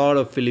lot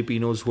of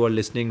Filipinos who are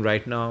listening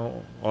right now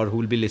or who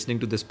will be listening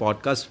to this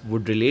podcast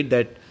would relate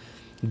that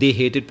they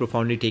hated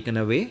Profoundly taken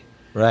away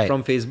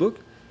from Facebook.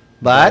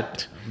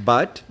 But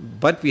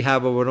we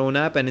have our own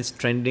app, and it's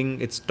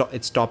trending.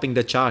 It's topping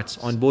the charts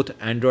on both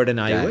Android and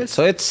iOS.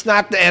 So it's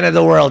not the end of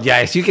the world,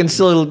 guys. You can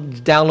still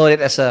download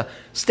it as a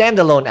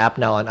standalone app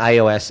now on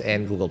iOS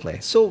and Google Play.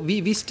 So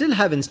we still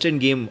have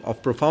instant game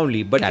of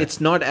Profoundly, but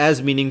it's not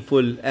as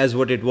meaningful as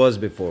what it was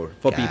before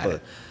for people.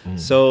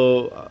 So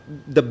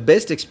the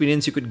best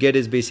experience you could get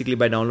is basically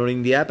by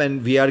downloading the app,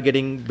 and we are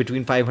getting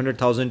between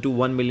 500,000 to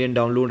 1 million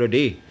download a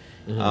day.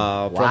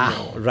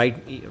 From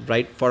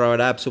right for our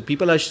app, so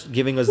people are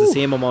giving us the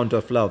same amount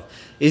of love.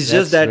 It's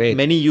just that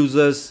many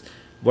users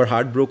were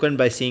heartbroken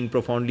by seeing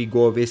Profoundly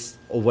go away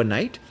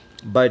overnight.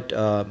 But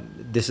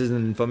this is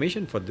an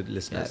information for the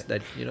listeners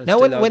that now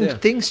when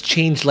things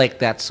change like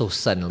that so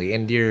suddenly,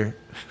 and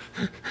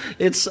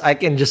I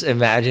can just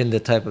imagine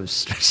the type of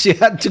stress you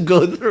had to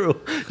go through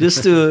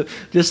just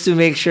to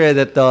make sure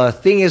that the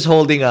thing is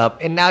holding up,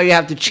 and now you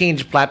have to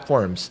change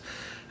platforms.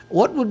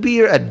 What would be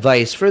your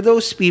advice for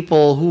those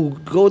people who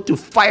go to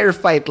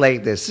firefight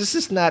like this? This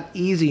is not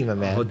easy, my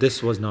man. Oh,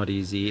 this was not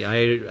easy.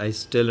 I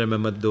still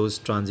remember those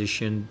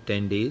transition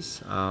 10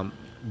 days.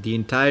 The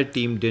entire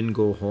team didn't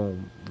go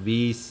home.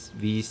 We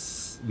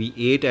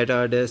ate at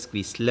our desk.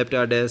 We slept at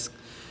our desk.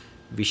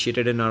 We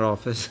shitted in our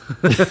office.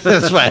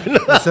 That's fine.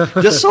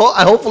 Just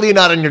hopefully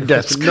not on your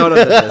desk. Not on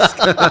the desk.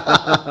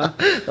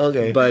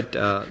 Okay. But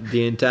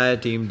the entire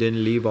team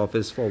didn't leave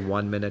office for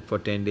 1 minute for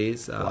 10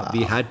 days.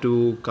 We had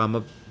to come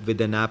up with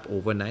an app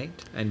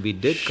overnight, and we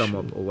did come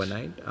up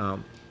overnight.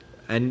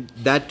 And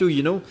that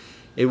too,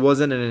 it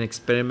wasn't an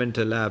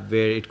experimental app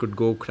where it could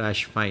go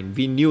crash fine.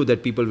 We knew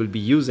that people will be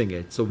using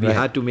it, so we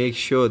had to make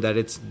sure that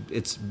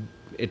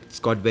it's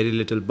got very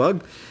little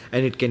bug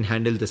and it can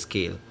handle the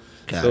scale.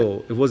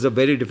 So it was a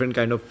very different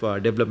kind of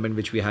development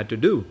which we had to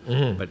do,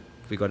 but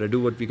we got to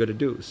do what we got to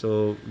do.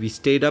 So we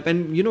stayed up,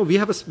 and we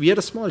had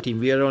a small team.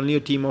 We are only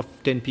a team of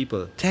 10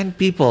 people. 10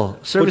 people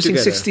servicing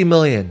 60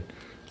 million,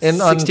 and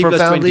 60 on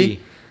plus Profoundly,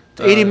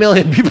 20. 80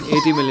 million people.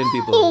 80 million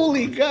people.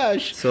 Holy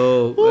gosh!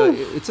 So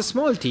it's a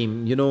small team,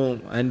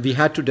 and we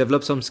had to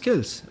develop some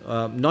skills,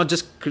 not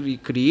just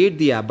create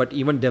the app, but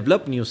even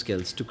develop new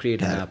skills to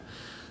create an app.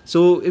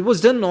 So it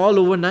was done all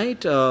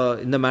overnight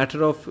in the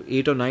matter of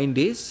 8 or 9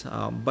 days,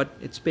 but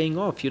it's paying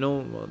off.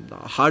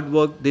 Hard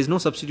work, there's no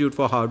substitute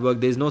for hard work.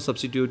 There's no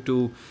substitute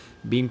to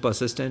being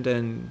persistent,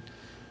 and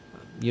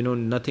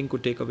nothing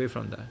could take away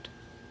from that.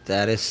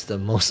 That is the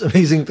most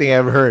amazing thing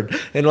I've heard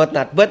and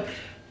whatnot. But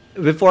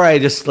before I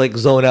just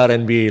zone out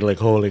and be like,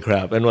 holy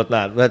crap and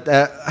whatnot, but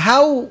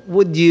how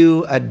would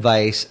you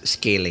advise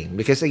scaling?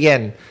 Because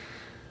again,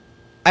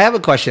 I have a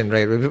question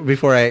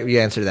before you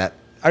answer that.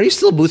 Are you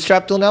still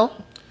bootstrapped till now?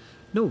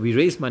 No, we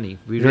raised money.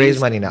 We raised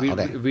money now.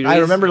 Okay. I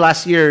remember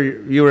last year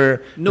you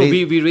were... No,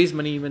 we raised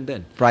money even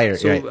then. Prior,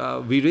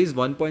 so we raised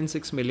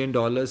 $1.6 million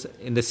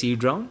in the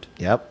seed round.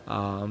 Yep.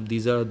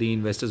 These are the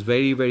investors,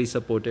 very, very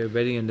supportive,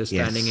 very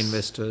understanding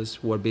investors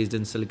who are based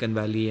in Silicon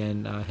Valley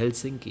and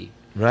Helsinki.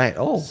 Right.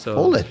 Oh,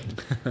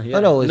 Poland. Yeah.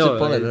 Oh, no,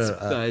 Poland?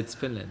 It's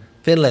Finland.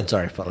 Finland,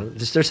 sorry.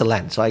 There's a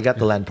land, so I got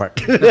the land part.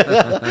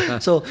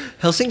 So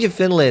Helsinki,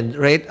 Finland,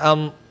 right?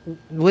 And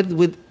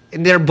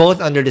they're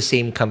both under the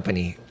same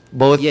company.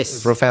 Both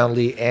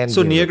Profoundly and...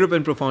 So Nia Group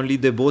and Profoundly,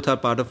 they both are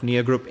part of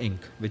Nia Group Inc.,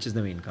 which is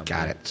the main company.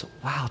 Got it. So,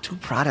 wow, 2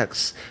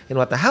 products. And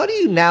what? How do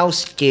you now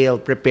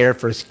prepare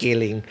for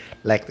scaling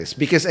like this?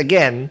 Because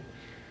again,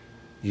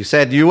 you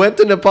said you went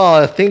to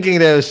Nepal thinking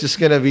that it was just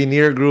going to be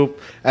Nia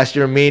Group as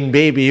your main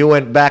baby. You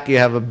went back, you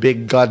have a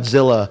big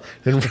Godzilla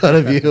in front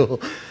of you.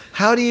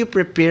 How do you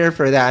prepare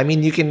for that? I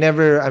mean,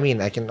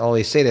 I can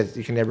always say that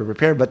you can never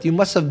prepare, but you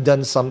must have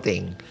done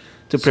something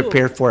to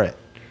prepare for it.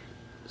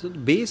 So the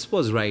base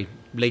was right.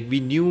 We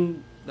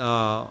knew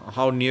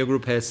how Nia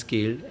Group has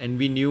scaled, and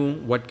we knew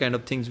what kind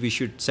of things we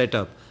should set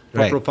up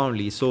for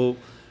Profoundly. So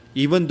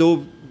even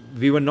though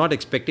we were not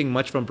expecting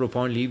much from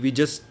Profoundly, we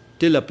just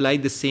still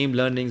applied the same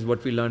learnings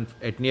what we learned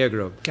at Nia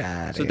Group.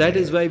 So that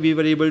is why we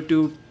were able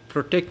to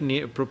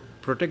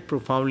protect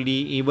Profoundly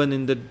even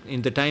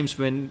in the times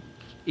when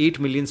 8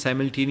 million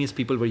simultaneous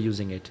people were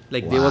using it.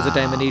 There was a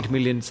time when 8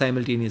 million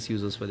simultaneous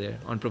users were there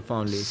on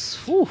Profoundly.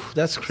 Ooh,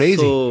 that's crazy.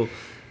 So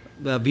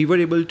we were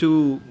able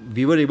to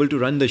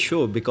run the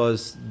show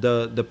because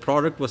the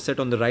product was set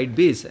on the right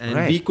base,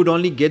 and we could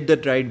only get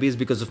that right base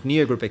because of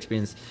Nia Group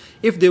experience.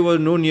 If there were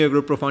no Nia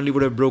Group, Profoundly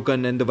would have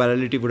broken and the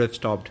virality would have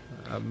stopped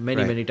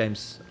many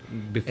times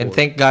before. And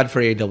thank God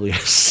for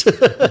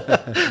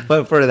AWS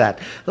but for that.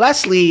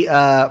 Lastly,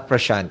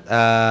 Prashant,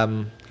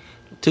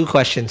 2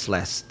 questions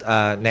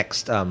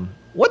next.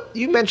 What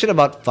you mentioned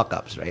about fuck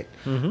ups, right?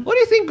 Mm-hmm. What do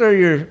you think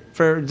are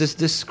for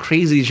this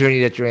crazy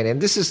journey that you're in?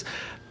 And this is,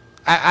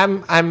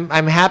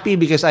 I'm happy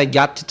because I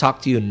got to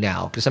talk to you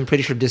now, because I'm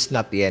pretty sure this is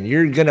not the end.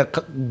 You're gonna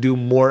do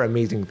more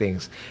amazing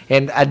things,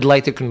 and I'd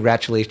like to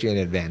congratulate you in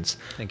advance.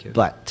 Thank you.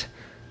 But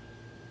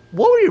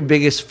what were your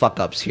biggest fuck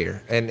ups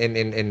here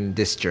in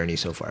this journey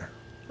so far?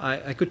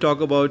 I could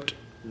talk about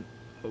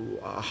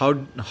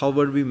how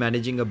were we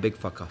managing a big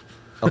fuck up?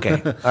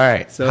 Okay. All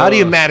right. So, how do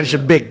you manage a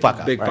big fuck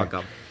up? Big Right. fuck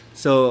up.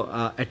 So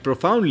at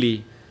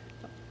Profoundly,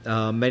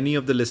 many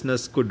of the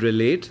listeners could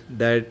relate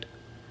that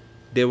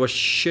there were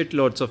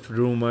shitloads of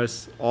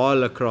rumors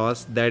all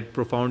across that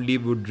Profoundly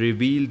would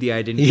reveal the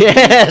identity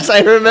Yes,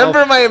 I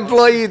remember my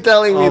employee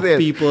telling me of this.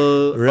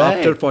 people Right.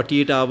 after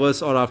 48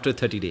 hours or after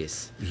 30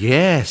 days.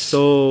 Yes.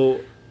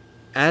 So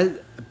as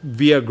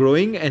we are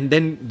growing, and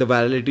then the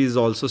virality is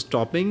also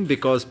stopping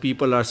because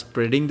people are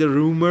spreading the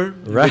rumor,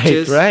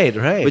 Right,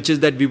 right. which is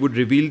that we would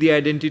reveal the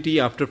identity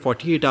after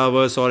 48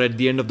 hours or at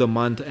the end of the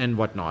month and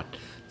whatnot.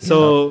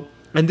 So,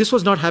 and this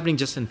was not happening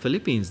just in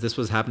Philippines. This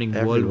was happening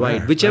Everywhere,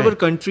 worldwide. Whichever right.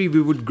 country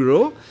we would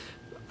grow,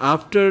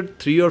 after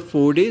 3 or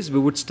 4 days, we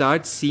would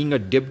start seeing a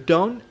dip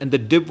down. And the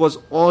dip was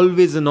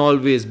always and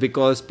always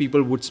because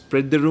people would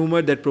spread the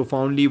rumor that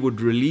Profoundly would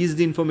release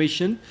the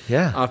information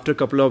after a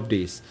couple of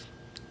days.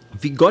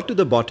 We got to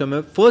the bottom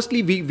of,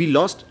 firstly, we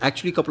lost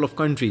actually a couple of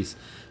countries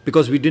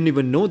because we didn't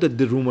even know that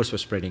the rumors were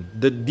spreading.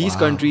 These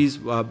countries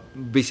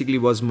basically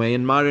was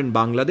Myanmar and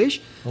Bangladesh.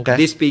 Okay.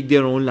 They speak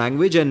their own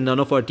language, and none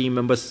of our team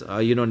members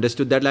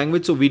understood that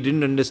language, so we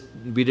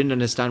didn't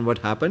understand what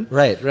happened.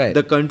 Right.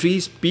 The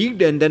countries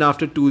peaked, and then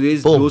after 2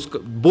 days, Boom.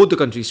 both the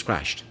countries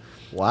crashed.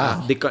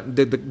 Wow.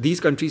 These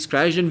countries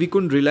crashed, and we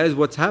couldn't realize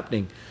what's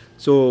happening.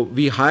 So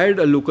we hired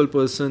a local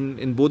person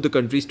in both the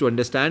countries to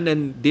understand,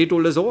 and they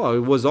told us, "Oh,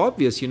 it was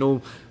obvious.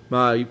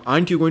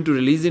 Aren't you going to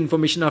release the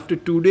information after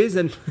 2 days?"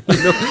 And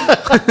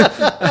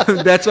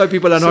that's why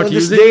people are So not in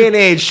this using day it. and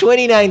age,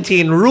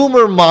 2019,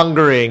 rumor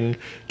mongering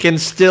can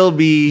still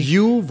be.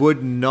 You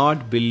would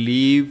not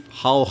believe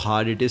how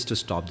hard it is to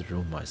stop the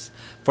rumors.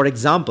 For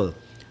example,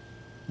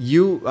 we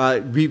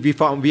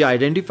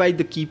identified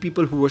the key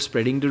people who were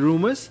spreading the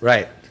rumors.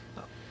 Right.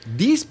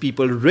 These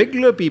people,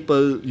 regular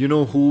people,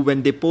 who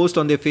when they post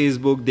on their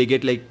Facebook, they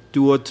get like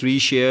 2 or 3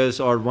 shares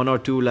or 1 or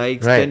 2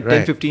 likes, Right, 10,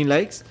 right. 15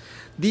 likes.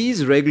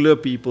 These regular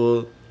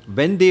people,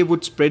 when they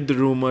would spread the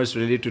rumors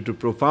related to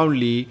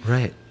Profoundly,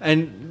 Right.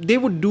 and they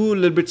would do a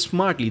little bit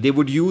smartly. They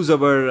would use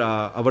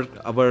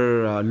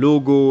our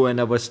logo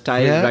and our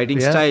style, writing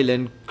style,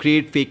 and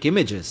create fake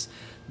images.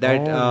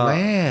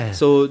 Man.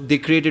 So they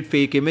created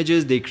fake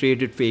images, they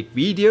created fake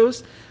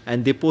videos,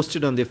 and they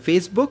posted on their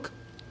Facebook.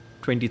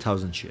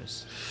 20,000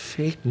 shares.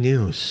 Fake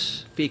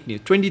news. Fake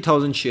news.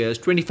 20,000 shares,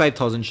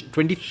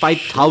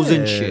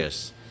 25,000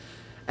 shares.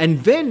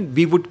 And when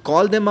we would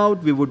call them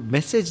out, we would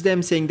message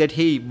them saying that,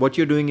 hey, what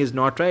you're doing is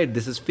not right.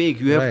 This is fake.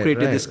 You have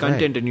created this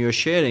content and you're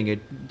sharing it.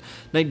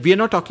 Like, we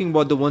are not talking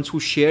about the ones who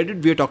shared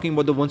it. We are talking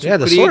about the ones who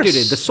created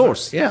it, the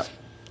source. Yeah.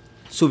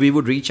 So we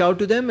would reach out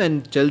to them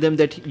and tell them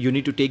that you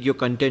need to take your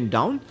content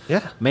down.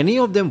 Yeah. Many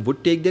of them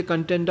would take their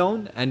content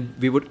down, and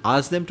we would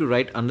ask them to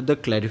write another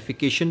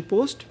clarification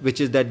post, which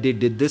is that they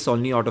did this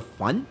only out of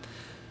fun.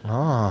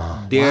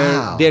 Oh,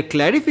 Their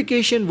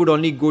clarification would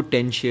only go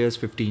 10 shares,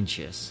 15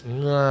 shares.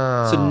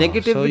 No. So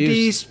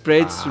negativity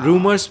spreads,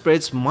 rumor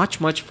spreads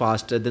much, much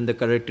faster than the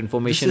correct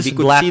information. This is We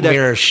could Black see that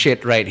Mirror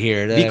shit right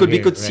here. we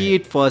could see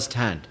it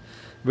firsthand,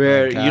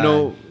 where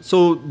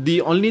so the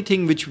only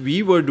thing which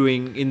we were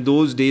doing in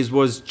those days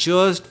was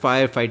just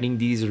firefighting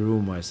these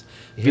rumors.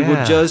 We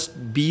would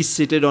just be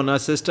seated on our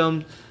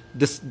system.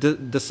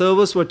 The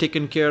servers were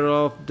taken care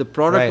of. The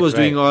product was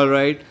doing all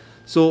right.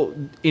 So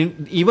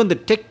even the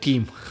tech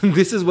team,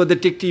 this is what the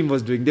tech team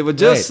was doing. They were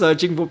just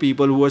searching for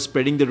people who were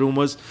spreading the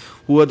rumors,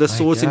 who are the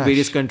source in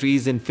various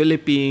countries, in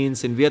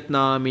Philippines, in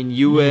Vietnam, in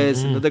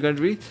US, in other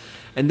countries,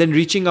 and then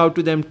reaching out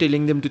to them,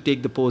 telling them to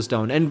take the post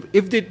down. And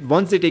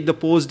once they take the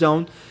post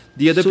down,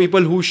 the other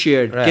people who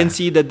shared can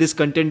see that this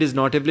content is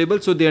not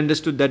available, so they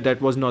understood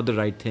that was not the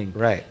right thing.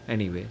 Right.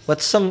 Anyways.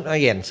 But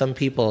some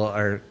people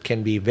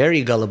can be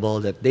very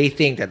gullible that they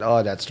think that,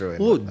 that's true.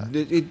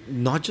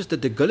 Not just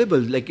that they're gullible.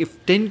 Like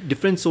if 10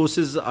 different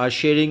sources are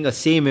sharing a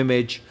same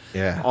image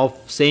of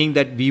saying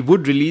that we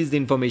would release the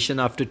information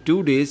after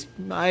 2 days,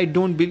 I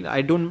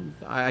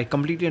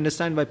completely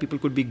understand why people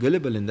could be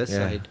gullible in this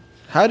side.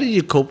 How did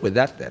you cope with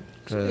that then?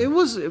 It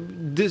was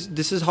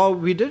this is how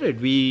we did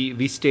it.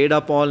 We stayed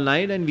up all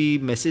night and we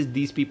messaged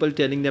these people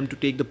telling them to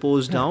take the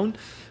post down,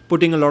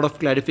 putting a lot of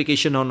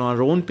clarification on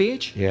our own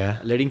page,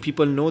 letting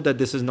people know that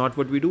this is not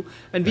what we do.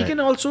 And we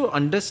can also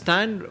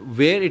understand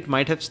where it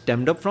might have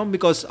stemmed up from,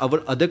 because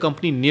our other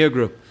company, Near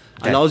Group,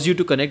 allows you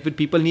to connect with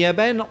people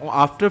nearby, and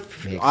after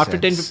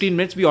 10-15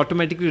 minutes we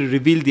automatically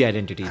reveal the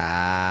identity.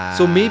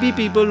 So maybe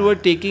people were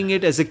taking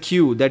it as a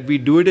cue that we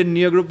do it in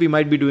Near Group, we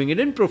might be doing it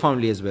in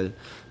Profoundly as well.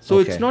 So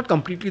it's not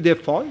completely their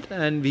fault,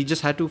 and we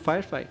just had to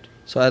firefight.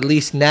 So at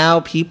least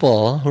now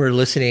people who are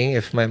listening,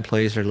 if my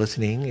employees are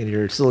listening and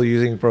you're still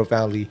using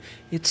Profoundly,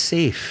 it's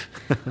safe.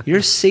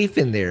 You're safe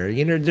in there.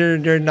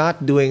 They're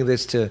not doing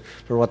this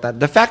for what that.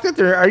 The fact that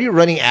are you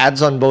running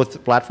ads on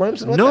both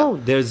platforms? And no,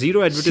 there's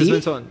zero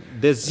advertisements on.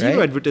 There's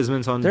zero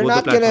advertisements on they're both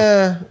not the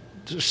platforms.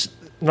 gonna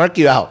mark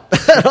you out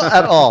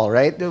at all,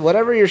 right?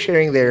 Whatever you're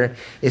sharing there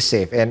is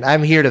safe. And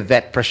I'm here to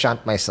vet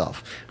Prashant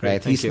myself,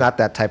 right? Thank He's you. not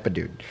that type of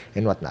dude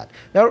and whatnot.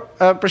 Now,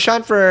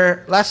 Prashant,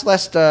 for last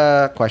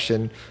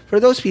question, for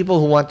those people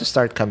who want to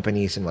start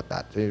companies and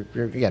whatnot,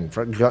 again,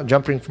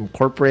 jumping from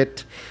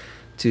corporate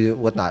to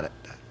whatnot,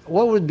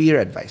 what would be your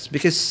advice?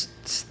 Because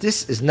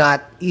this is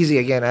not easy.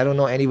 Again, I don't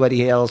know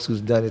anybody else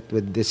who's done it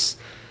with this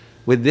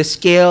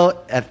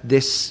scale at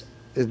this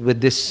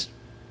with this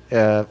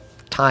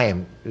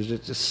time. It's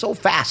just so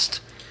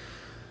fast.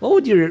 What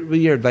would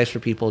your advice for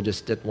people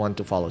just that want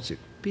to follow suit?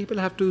 People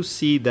have to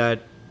see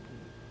that,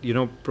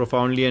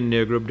 Profoundly and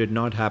Near Group did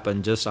not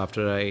happen just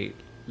after I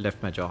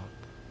left my job.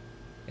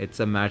 It's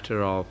a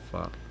matter of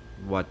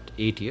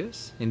 8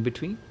 years in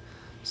between.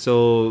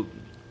 So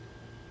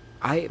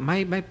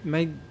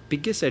my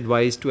biggest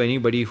advice to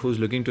anybody who's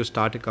looking to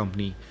start a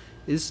company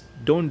is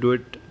don't do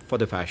it for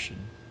the fashion.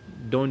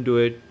 Don't do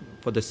it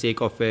for the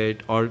sake of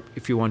it, or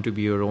if you want to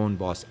be your own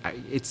boss.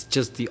 It's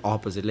just the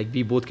opposite. Like,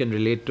 we both can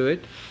relate to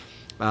it.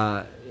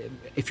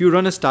 If you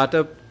run a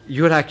startup,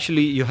 you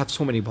have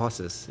so many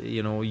bosses.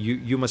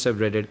 You must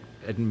have read it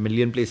at a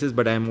million places,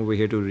 but I'm over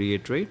here to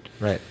reiterate.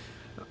 Right.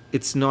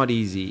 It's not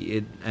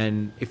easy.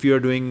 And if you're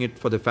doing it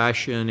for the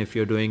fashion, if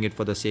you're doing it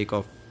for the sake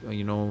of,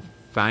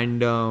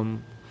 fandom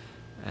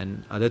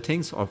and other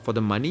things, or for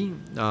the money,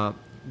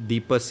 the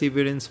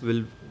perseverance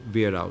will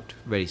wear out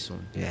very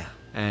soon. Yeah.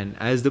 And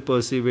as the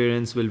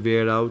perseverance will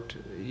wear out,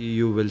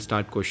 you will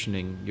start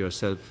questioning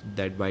yourself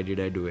that why did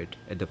I do it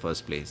at the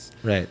first place?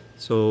 Right.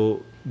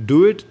 So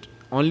do it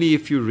only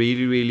if you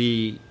really,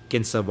 really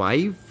can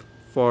survive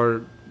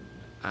for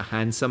a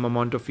handsome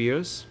amount of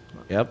years.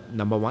 Yep.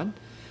 Number one.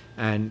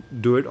 And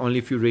do it only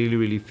if you really,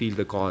 really feel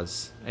the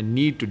cause and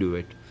need to do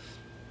it.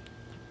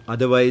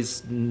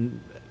 Otherwise,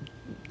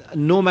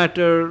 no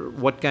matter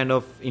what kind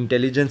of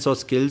intelligence or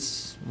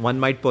skills one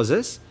might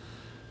possess,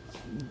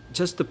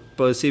 just the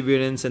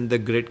perseverance and the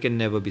grit can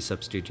never be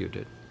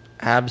substituted.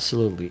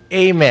 Absolutely.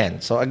 Amen.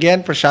 So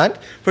again, Prashant,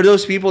 for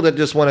those people that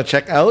just want to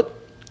check out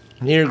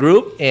Near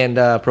Group and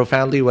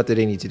Profoundly, what do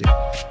they need to do?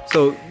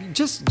 So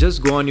just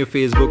go on your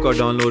Facebook or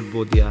download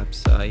both the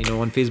apps.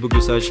 On Facebook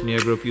you search Near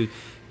Group, you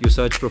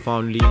search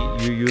Profoundly,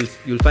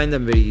 you'll find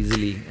them very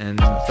easily and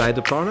try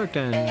the product.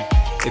 And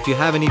if you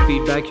have any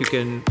feedback, you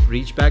can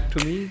reach back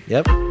to me.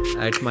 Yep.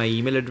 At my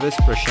email address,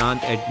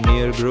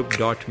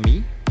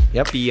 prashant@neargroup.me.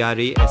 Yep.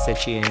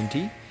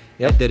 PRASHANT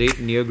Yep.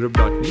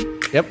 @neargroup.me.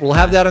 Yep, we'll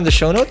have that on the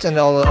show notes and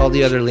all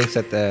the other links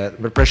that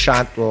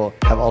Prashant will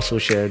have also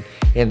shared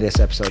in this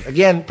episode.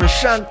 Again,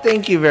 Prashant,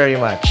 thank you very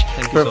much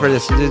Thank you so for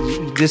this.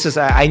 This is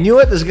I knew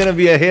it was going to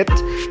be a hit,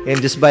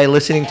 and just by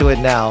listening to it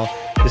now,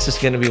 this is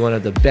going to be one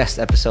of the best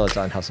episodes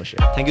on Hustle Share.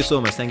 Thank you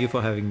so much. Thank you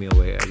for having me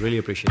over here. I really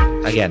appreciate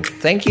it. Again,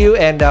 thank you.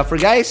 And for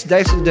guys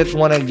that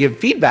want to give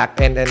feedback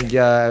and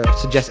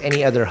suggest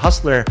any other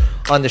hustler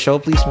on the show,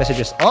 please message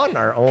us on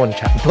our own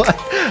chatbot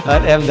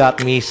at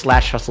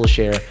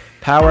m.me/hustleshare,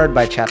 powered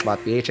by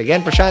ChatbotPH.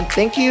 Again, Prashant,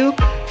 thank you.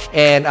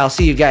 And I'll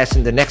see you guys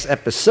in the next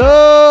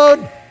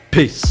episode.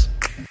 Peace.